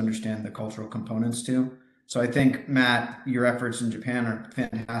unless you understand the cultural components too. So I think, Matt, your efforts in Japan are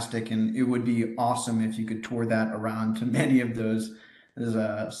fantastic, and it would be awesome if you could tour that around to many of those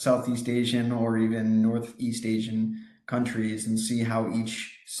Southeast Asian or even Northeast Asian countries and see how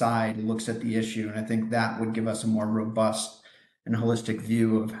each side looks at the issue. And I think that would give us a more robust and holistic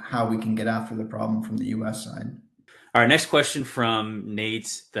view of how we can get after the problem from the US side. All right, next question from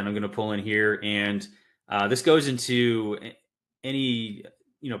Nate that I'm going to pull in here, and this goes into any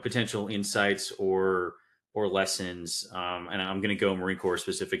potential insights or lessons. And I'm going to go Marine Corps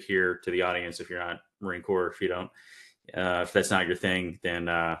specific here to the audience. If you're not Marine Corps, if that's not your thing, then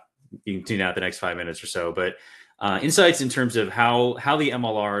you can tune out the next 5 minutes or so. But insights in terms of how the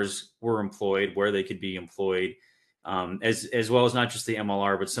MLRs were employed, where they could be employed. As well as not just the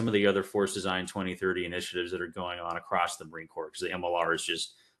MLR, but some of the other Force Design 2030 initiatives that are going on across the Marine Corps, because the MLR is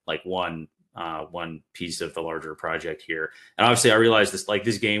just like one piece of the larger project here. And obviously, I realize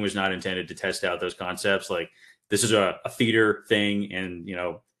this game was not intended to test out those concepts. Like, this is a theater thing, and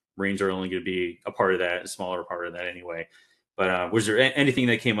Marines are only going to be a part of that, a smaller part of that anyway. But was there anything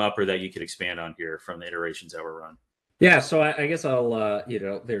that came up or that you could expand on here from the iterations that were run? Yeah, so I guess I'll,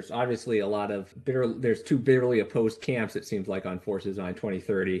 there's obviously a lot of there's two bitterly opposed camps, it seems like, on Force Design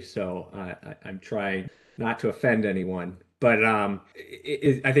 2030. So I'm trying not to offend anyone, but I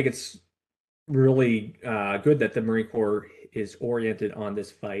think it's really good that the Marine Corps is oriented on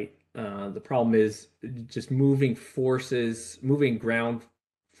this fight. The problem is just moving ground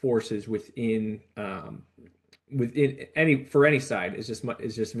forces within any side is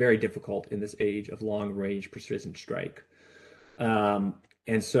just very difficult in this age of long range precision strike. And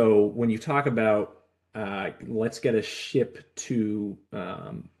so when you talk about let's get a ship to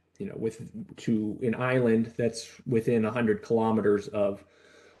to an island that's within 100 kilometers of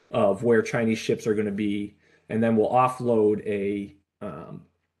where Chinese ships are going to be, and then we'll offload a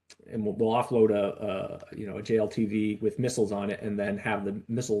JLTV with missiles on it, and then have the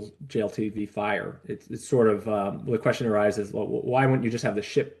missiles JLTV fire. It's sort of the question arises: well, why wouldn't you just have the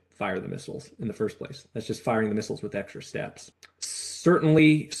ship fire the missiles in the first place? That's just firing the missiles with extra steps.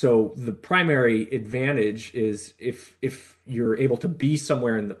 Certainly. So the primary advantage is if you're able to be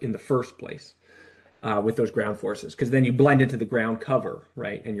somewhere in the first place with those ground forces, because then you blend into the ground cover,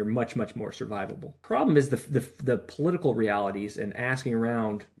 right? And you're much more survivable. Problem is the political realities, and asking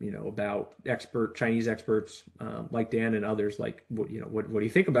around, about Chinese experts like Dan and others, like, what do you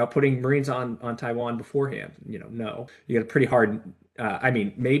think about putting Marines on Taiwan beforehand? No, you got a pretty hard.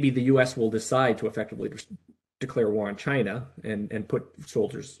 Maybe the U.S. will decide to effectively declare war on China and put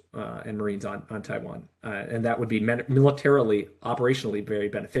soldiers and Marines on Taiwan. And that would be militarily, operationally very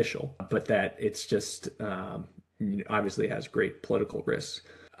beneficial, but that it's just obviously has great political risks.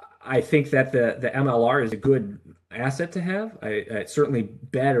 I think that the MLR is a good asset to have. It's certainly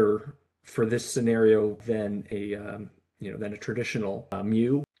better for this scenario than a traditional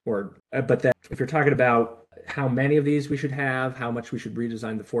Mu. But that if you're talking about how many of these we should have, how much we should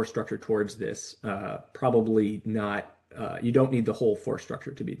redesign the force structure towards this, probably not. You don't need the whole force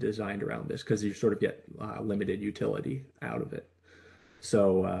structure to be designed around this because you sort of get limited utility out of it.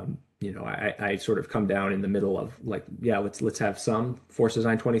 So I sort of come down in the middle of like, yeah, let's have some force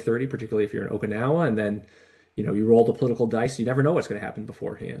design 2030, particularly if you're in Okinawa, and then you roll the political dice. You never know what's going to happen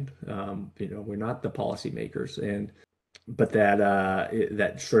beforehand. We're not the policymakers, but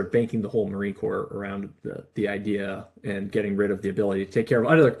that sort of banking the whole Marine Corps around the idea and getting rid of the ability to take care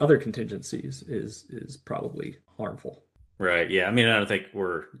of other contingencies is probably harmful. Right. Yeah. I mean, I don't think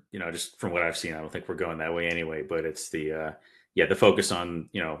we're, just from what I've seen, I don't think we're going that way anyway. But it's the focus on,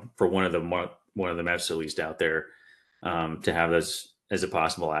 for one of the MEPs at least out there, to have those as a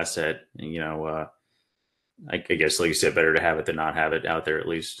possible asset. And, I guess, like you said, better to have it than not have it out there at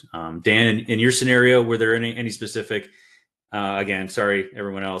least. Dan, in your scenario, were there any specific, again, sorry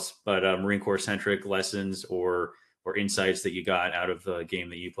everyone else, but Marine Corps centric lessons or insights that you got out of the game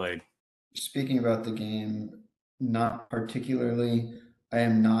that you played? Speaking about the game, not particularly. I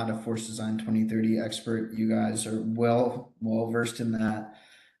am not a Force Design 2030 expert. You guys are well versed in that.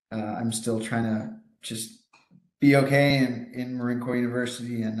 I'm still trying to just be okay in Marine Corps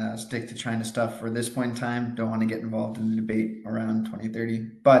University and stick to China stuff for this point in time. Don't want to get involved in the debate around 2030.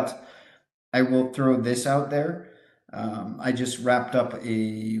 But I will throw this out there. I just wrapped up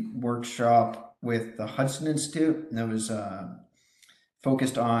a workshop with the Hudson Institute that was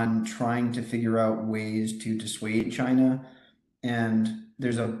focused on trying to figure out ways to dissuade China. And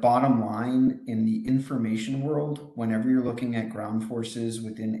there's a bottom line in the information world whenever you're looking at ground forces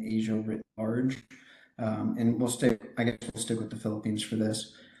within Asia writ large. And we'll stick with the Philippines for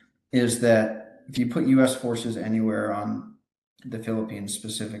this, is that if you put US forces anywhere on the Philippines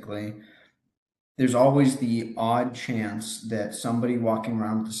specifically, there's always the odd chance that somebody walking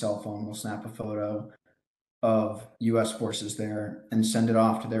around with a cell phone will snap a photo of US forces there and send it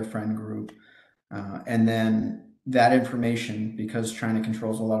off to their friend group. And then that information, because China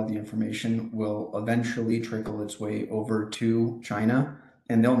controls a lot of the information, will eventually trickle its way over to China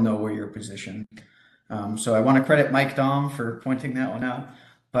and they'll know where you're positioned. So I want to credit Mike Dom for pointing that one out,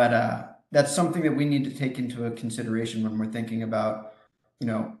 but that's something that we need to take into a consideration when we're thinking about,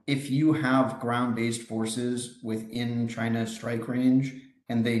 if you have ground-based forces within China's strike range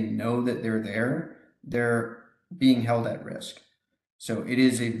and they know that they're being held at risk. So it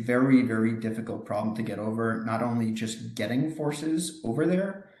is a very, very difficult problem to get over, not only just getting forces over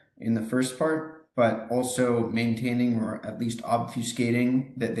there in the first part, but also maintaining or at least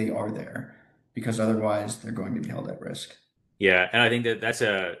obfuscating that they are there, because otherwise they're going to be held at risk. Yeah, and I think that's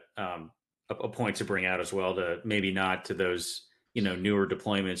a point to bring out as well, to maybe not to those newer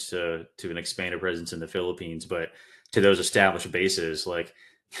deployments to an expanded presence in the Philippines, but to those established bases like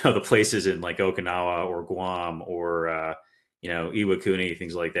the places in like Okinawa or Guam or Iwakuni,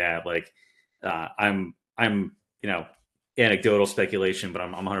 things like that. Like I'm anecdotal speculation, but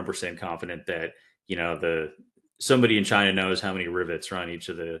I'm 100% confident that somebody in China knows how many rivets are on each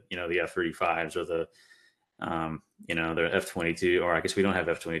of the the F-35s or the the F-22, or I guess we don't have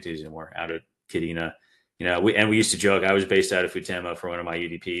F-22s anymore out at Kadena. We used to joke. I was based out of Futema for one of my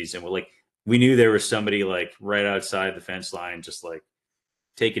UDPs, and we knew there was somebody like right outside the fence line, just like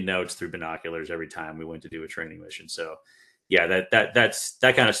taking notes through binoculars every time we went to do a training mission. So yeah,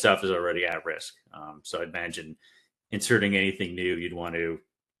 that kind of stuff is already at risk. So I'd imagine inserting anything new, you'd want to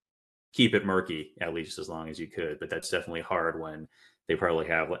keep it murky at least as long as you could, but that's definitely hard when they probably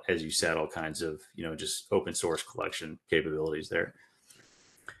have, as you said, all kinds of just open source collection capabilities there.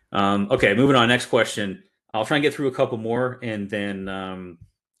 Okay, moving on. Next question. I'll try and get through a couple more, and then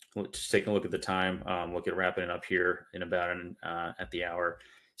we'll just take a look at the time. Look at wrapping it up here in about at the hour.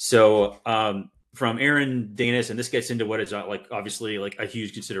 So from Aaron Danis, and this gets into what is obviously like a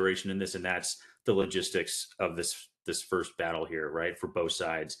huge consideration in this, and that's the logistics of this first battle here, right, for both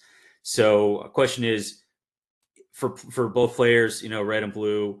sides. So a question is, for both players, red and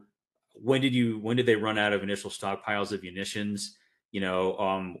blue, when did they run out of initial stockpiles of munitions?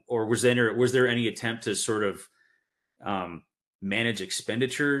 Or was there any attempt to sort of manage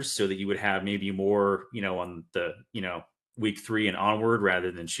expenditures so that you would have maybe more, on the, week 3 and onward,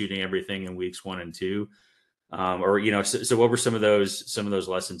 rather than shooting everything in weeks 1 and 2? So what were some of those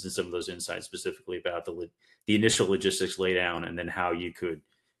lessons and some of those insights specifically about the initial logistics laydown, and then how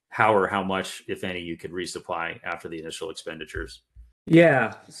how much, if any, you could resupply after the initial expenditures?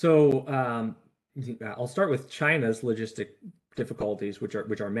 Yeah. So I'll start with China's logistic difficulties, which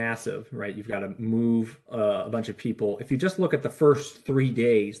are massive, right? You've got to move a bunch of people. If you just look at the first 3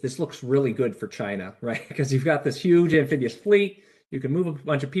 days, this looks really good for China, right? Because you've got this huge amphibious fleet. You can move a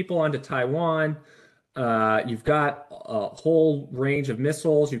bunch of people onto Taiwan. You've got a whole range of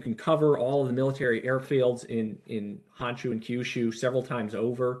missiles. You can cover all of the military airfields in Honshu and Kyushu several times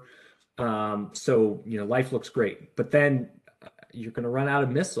over. So, life looks great. But then you're going to run out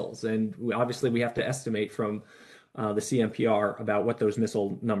of missiles. And obviously we have to estimate from the CMPR about what those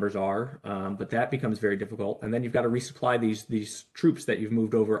missile numbers are. But that becomes very difficult. And then you've got to resupply these troops that you've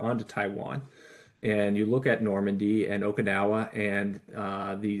moved over onto Taiwan. And you look at Normandy and Okinawa, and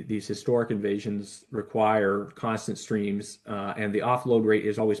these historic invasions require constant streams, and the offload rate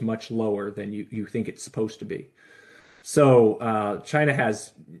is always much lower than you think it's supposed to be. So China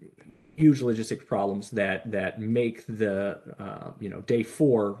has huge logistics problems that make the day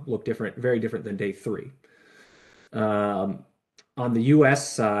 4 look different, very different than day 3. On the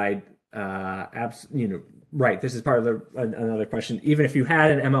U.S. side, right, this is part of another question. Even if you had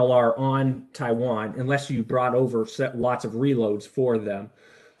an MLR on Taiwan, unless you brought over lots of reloads for them,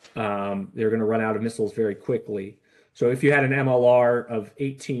 they're going to run out of missiles very quickly. So if you had an MLR of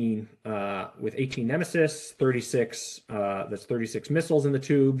 18 with 18 Nemesis, 36, that's 36 missiles in the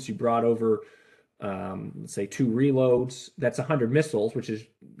tubes, you brought over, let's say 2 reloads, that's 100 missiles, which is,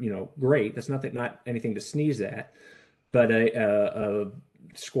 great. That's not anything to sneeze at. But a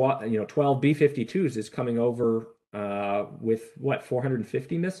squad, 12 B-52s is coming over with what,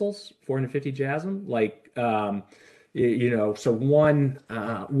 450 missiles, 450 JASM, so one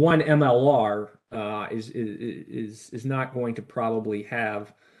MLR is not going to probably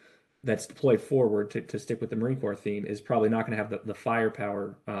have, that's deployed forward to stick with the Marine Corps theme, is probably not going to have the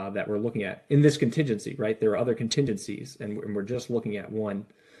firepower that we're looking at in this contingency, right? There are other contingencies, and we're just looking at one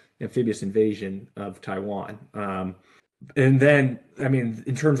amphibious invasion of Taiwan. And then,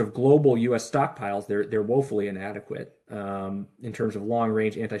 in terms of global U.S. stockpiles, they're woefully inadequate. In terms of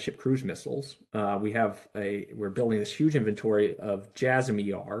long-range anti-ship cruise missiles, we're building this huge inventory of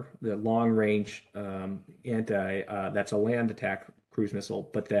JASM-ER, the long-range that's a land attack cruise missile,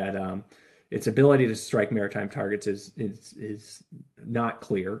 but that its ability to strike maritime targets is not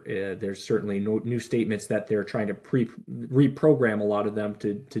clear. There's certainly no new statements that they're trying to reprogram a lot of them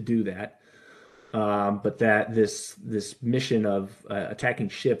to do that. But that this mission of attacking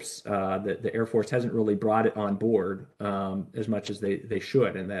ships, the Air Force hasn't really brought it on board as much as they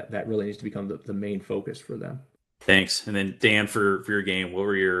should, and that really needs to become the main focus for them. Thanks. And then Dan, for your game, what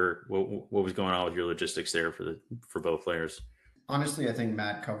was going on with your logistics there for both players? Honestly, I think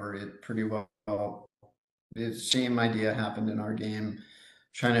Matt covered it pretty well. The same idea happened in our game.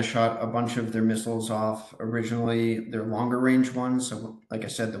 China shot a bunch of their missiles off. Originally, their longer range ones, so like I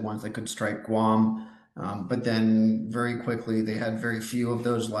said, the ones that could strike Guam, but then very quickly they had very few of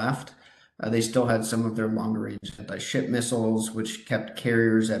those left. They still had some of their longer range anti-ship missiles, which kept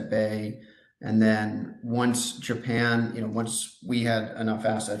carriers at bay. And then once we had enough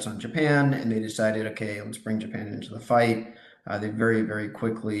assets on Japan and they decided, okay, let's bring Japan into the fight, they very, very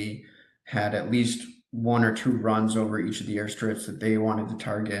quickly had at least 1 or 2 runs over each of the airstrips that they wanted to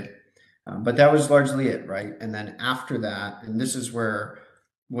target. But that was largely it, right? And then after that, and this is where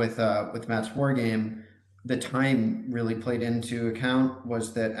with Matt's Wargame, the time really played into account,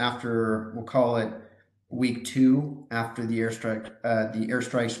 was that after, we'll call it week 2, after the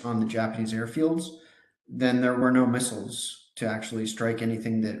airstrikes on the Japanese airfields, then there were no missiles to actually strike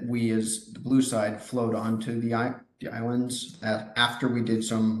anything that we as the blue side flowed onto the islands after we did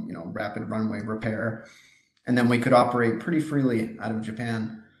some rapid runway repair, and then we could operate pretty freely out of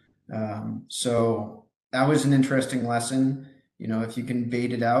Japan. So that was an interesting lesson. If you can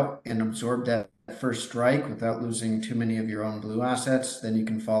bait it out and absorb that first strike without losing too many of your own blue assets, then you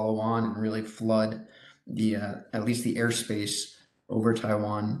can follow on and really flood at least the airspace over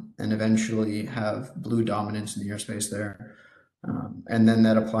Taiwan and eventually have blue dominance in the airspace there. And then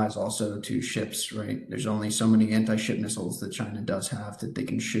that applies also to ships, right? There's only so many anti-ship missiles that China does have that they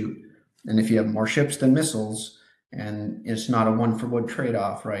can shoot. And if you have more ships than missiles, and it's not a 1-for-1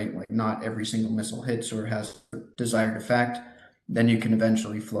 trade-off, right? Like not every single missile hits or has the desired effect, then you can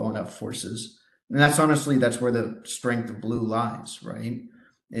eventually flow enough forces. And that's where the strength of blue lies, right?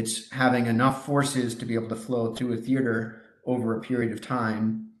 It's having enough forces to be able to flow through a theater over a period of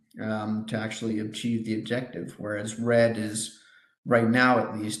time to actually achieve the objective. Whereas red is, right now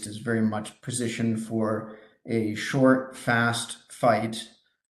at least, is very much positioned for a short, fast fight.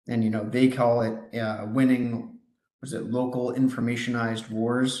 And, they call it winning, local informationized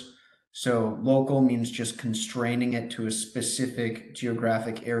wars. So local means just constraining it to a specific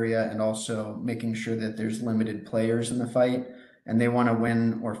geographic area and also making sure that there's limited players in the fight. and they want to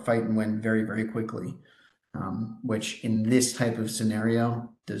win or fight and win very, very quickly, which in this type of scenario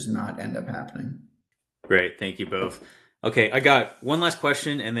does not end up happening. Great. Thank you both. Okay, I got one last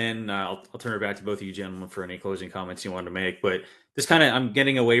question, and then I'll turn it back to both of you gentlemen for any closing comments you wanted to make. But this kind of, I'm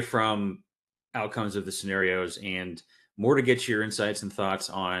getting away from outcomes of the scenarios and more to get your insights and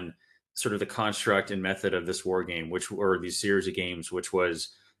thoughts on sort of the construct and method of this war game, which were these series of games, which was,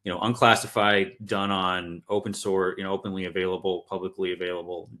 unclassified, done on open source, openly available, publicly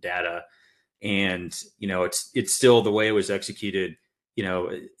available data. And, it's still the way it was executed,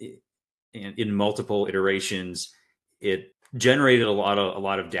 in multiple iterations. It generated a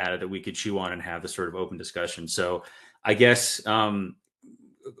lot of data that we could chew on and have this sort of open discussion. So I guess a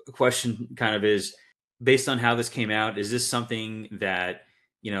question kind of is, based on how this came out, is this something that,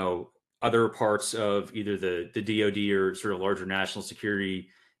 other parts of either the DoD or sort of larger national security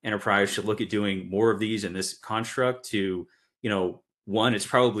enterprise should look at doing more of these in this construct to, one, it's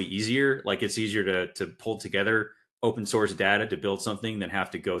probably easier. Like, it's easier to pull together open source data to build something than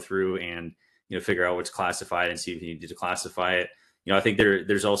have to go through and, figure out what's classified and see if you need to classify it. I think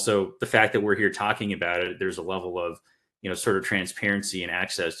there's also the fact that we're here talking about it. There's a level of, sort of transparency and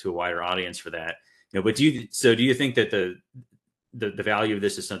access to a wider audience for that. But do you think that the value of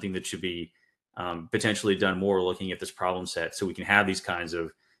this is something that should be potentially done more, looking at this problem set, so we can have these kinds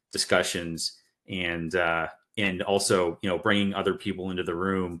of discussions and also, bringing other people into the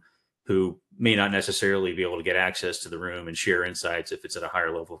room who may not necessarily be able to get access to the room and share insights if it's at a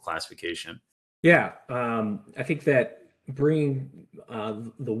higher level of classification? Yeah, I think that bringing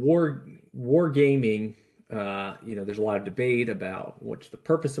the war gaming, there's a lot of debate about what's the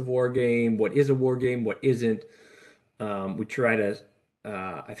purpose of war game, what is a war game, what isn't. We try to,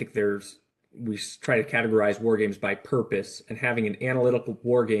 I think we try to categorize war games by purpose, and having an analytical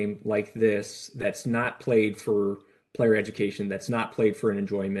war game like this that's not played for player education, that's not played for an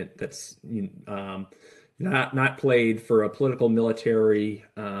enjoyment, that's not played for a political military.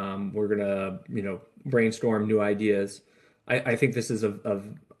 We're gonna brainstorm new ideas. I think this is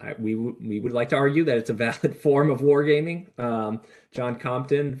we would like to argue that it's a valid form of wargaming. John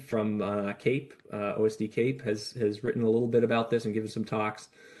Compton from Cape, OSD Cape, has written a little bit about this and given some talks.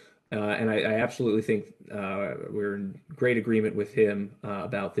 And I absolutely think we're in great agreement with him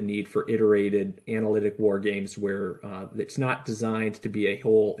about the need for iterated analytic war games where it's not designed to be a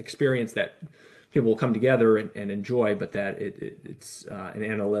whole experience that people will come together and enjoy, but that it's an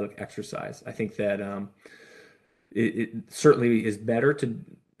analytic exercise. I think that it certainly is better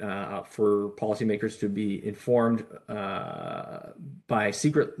for policymakers to be informed by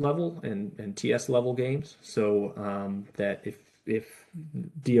secret level and TS level games, so that if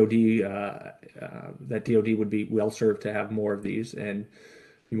DoD that DoD would be well served to have more of these, and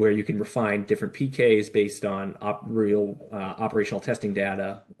where you can refine different PKs based on real operational testing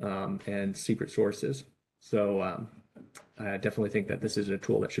data and secret sources. So I definitely think that this is a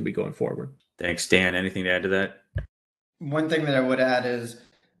tool that should be going forward. Thanks, Dan. Anything to add to that? One thing that I would add is,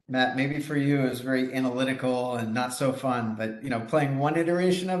 Matt, maybe for you it was very analytical and not so fun, but playing one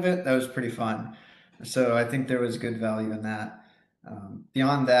iteration of it, that was pretty fun. So I think there was good value in that.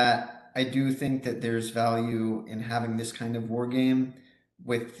 Beyond that, I do think that there's value in having this kind of war game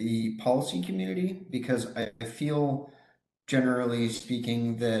with the policy community, because I feel, generally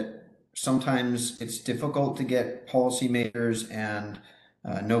speaking, that sometimes it's difficult to get policymakers and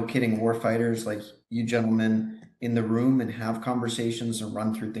no kidding warfighters like you gentlemen in the room and have conversations and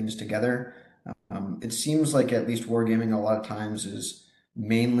run through things together. It seems like at least wargaming a lot of times is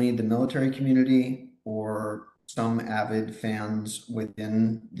mainly the military community or some avid fans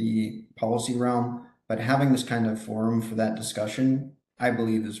within the policy realm, but having this kind of forum for that discussion, I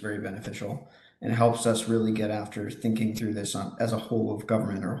believe, is very beneficial and helps us really get after thinking through this as a whole of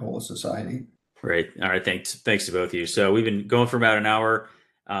government or whole of society. Great. All right. Thanks to both of you. So we've been going for about an hour.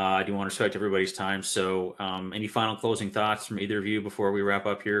 I do want to respect everybody's time. So any final closing thoughts from either of you before we wrap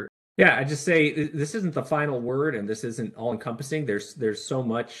up here? Yeah, I just say this isn't the final word, and this isn't all encompassing. There's so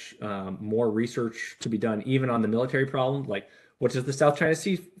much more research to be done, even on the military problem. Like, what does the South China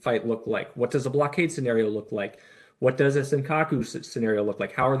Sea fight look like? What does a blockade scenario look like? What does a Senkaku scenario look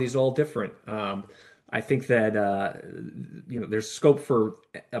like? How are these all different? I think that there's scope for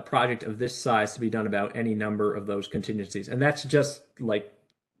a project of this size to be done about any number of those contingencies, and that's just like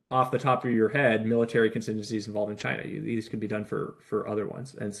off the top of your head, military contingencies involved in China. These could be done for other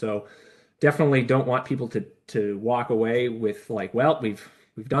ones. And so definitely don't want people to walk away with like, well, we've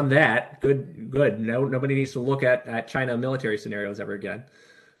done that. Good. No, nobody needs to look at China military scenarios ever again.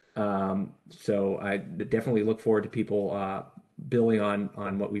 So I definitely look forward to people building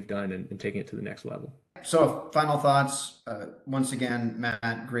on what we've done and taking it to the next level. So final thoughts. Once again,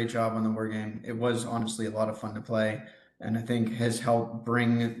 Matt, great job on the war game. It was honestly a lot of fun to play, and I think has helped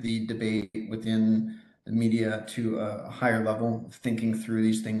bring the debate within the media to a higher level of thinking through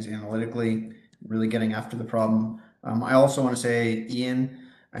these things analytically, really getting after the problem. I also want to say, Ian,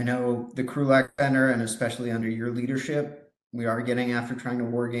 I know the Krulak Center, and especially under your leadership, we are getting after trying to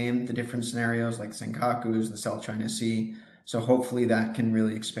war game the different scenarios like Senkakus, the South China Sea. So hopefully that can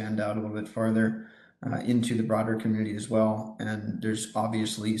really expand out a little bit farther into the broader community as well. And there's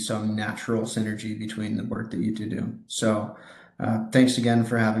obviously some natural synergy between the work that you two do. So thanks again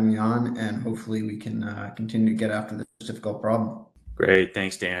for having me on, and hopefully we can continue to get after this difficult problem. Great,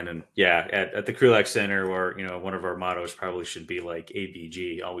 thanks, Dan. And yeah, at the Krulak Center, where one of our mottos probably should be like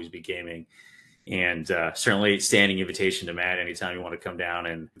ABG, always be gaming. And certainly standing invitation to Matt anytime you want to come down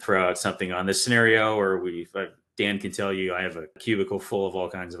and throw out something on this scenario, or Dan can tell you I have a cubicle full of all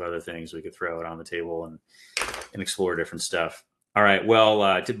kinds of other things we could throw it on the table and explore different stuff. All right.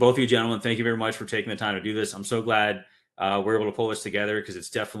 Well, to both of you gentlemen, thank you very much for taking the time to do this. I'm so glad we're able to pull this together, because it's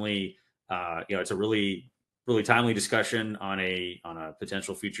definitely, it's a really timely discussion on a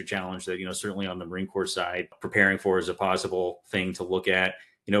potential future challenge that, certainly on the Marine Corps side, preparing for is a possible thing to look at,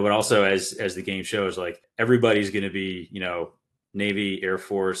 but also as the game shows, like everybody's going to be, Navy, Air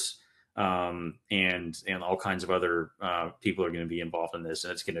Force, and all kinds of other people are going to be involved in this,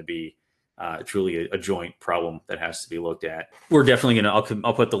 and it's going to be truly a joint problem that has to be looked at. We're definitely going to,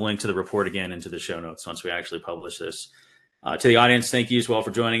 I'll put the link to the report again into the show notes once we actually publish this. To the audience, thank you as well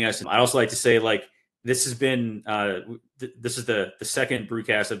for joining us. And I'd also like to say, this has been, this is the second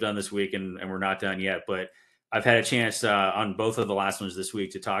Brewcast I've done this week, and we're not done yet, but I've had a chance on both of the last ones this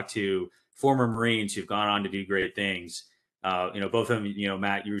week to talk to former Marines who've gone on to do great things. Both of them,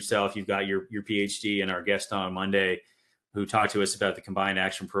 Matt, yourself, you've got your PhD, and our guest on Monday who talked to us about the Combined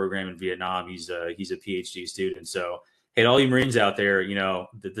Action Program in Vietnam. He's a PhD student. So, hey, to all you Marines out there,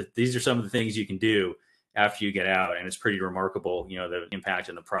 these are some of the things you can do after you get out. And it's pretty remarkable, the impact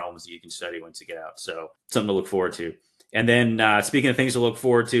and the problems that you can study once you get out. So something to look forward to. And then speaking of things to look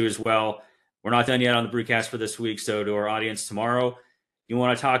forward to as well, we're not done yet on the Brewcast for this week. So to our audience tomorrow, you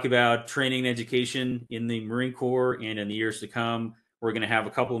want to talk about training and education in the Marine Corps and in the years to come. We're going to have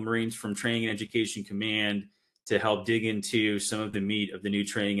a couple of Marines from Training and Education Command to help dig into some of the meat of the new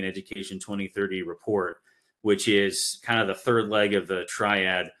Training and Education 2030 report, which is kind of the third leg of the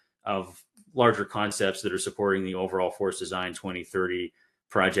triad of larger concepts that are supporting the overall Force Design 2030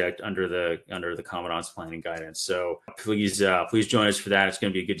 project under the Commandant's planning guidance. So please join us for that. It's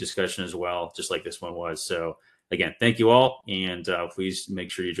going to be a good discussion as well, just like this one was. So again, thank you all, and please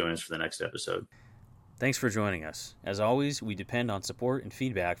make sure you join us for the next episode. Thanks for joining us. As always, we depend on support and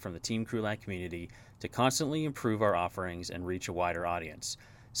feedback from the Team Krulak community to constantly improve our offerings and reach a wider audience.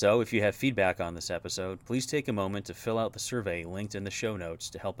 So if you have feedback on this episode, please take a moment to fill out the survey linked in the show notes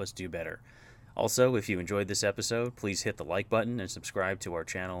to help us do better. Also, if you enjoyed this episode, please hit the like button and subscribe to our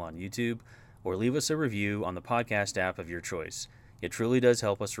channel on YouTube, or leave us a review on the podcast app of your choice. It truly does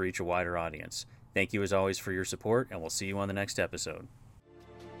help us reach a wider audience. Thank you as always for your support, and we'll see you on the next episode.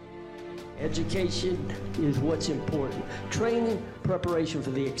 Education is what's important. Training, preparation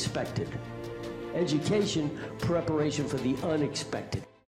for the expected. Education, preparation for the unexpected.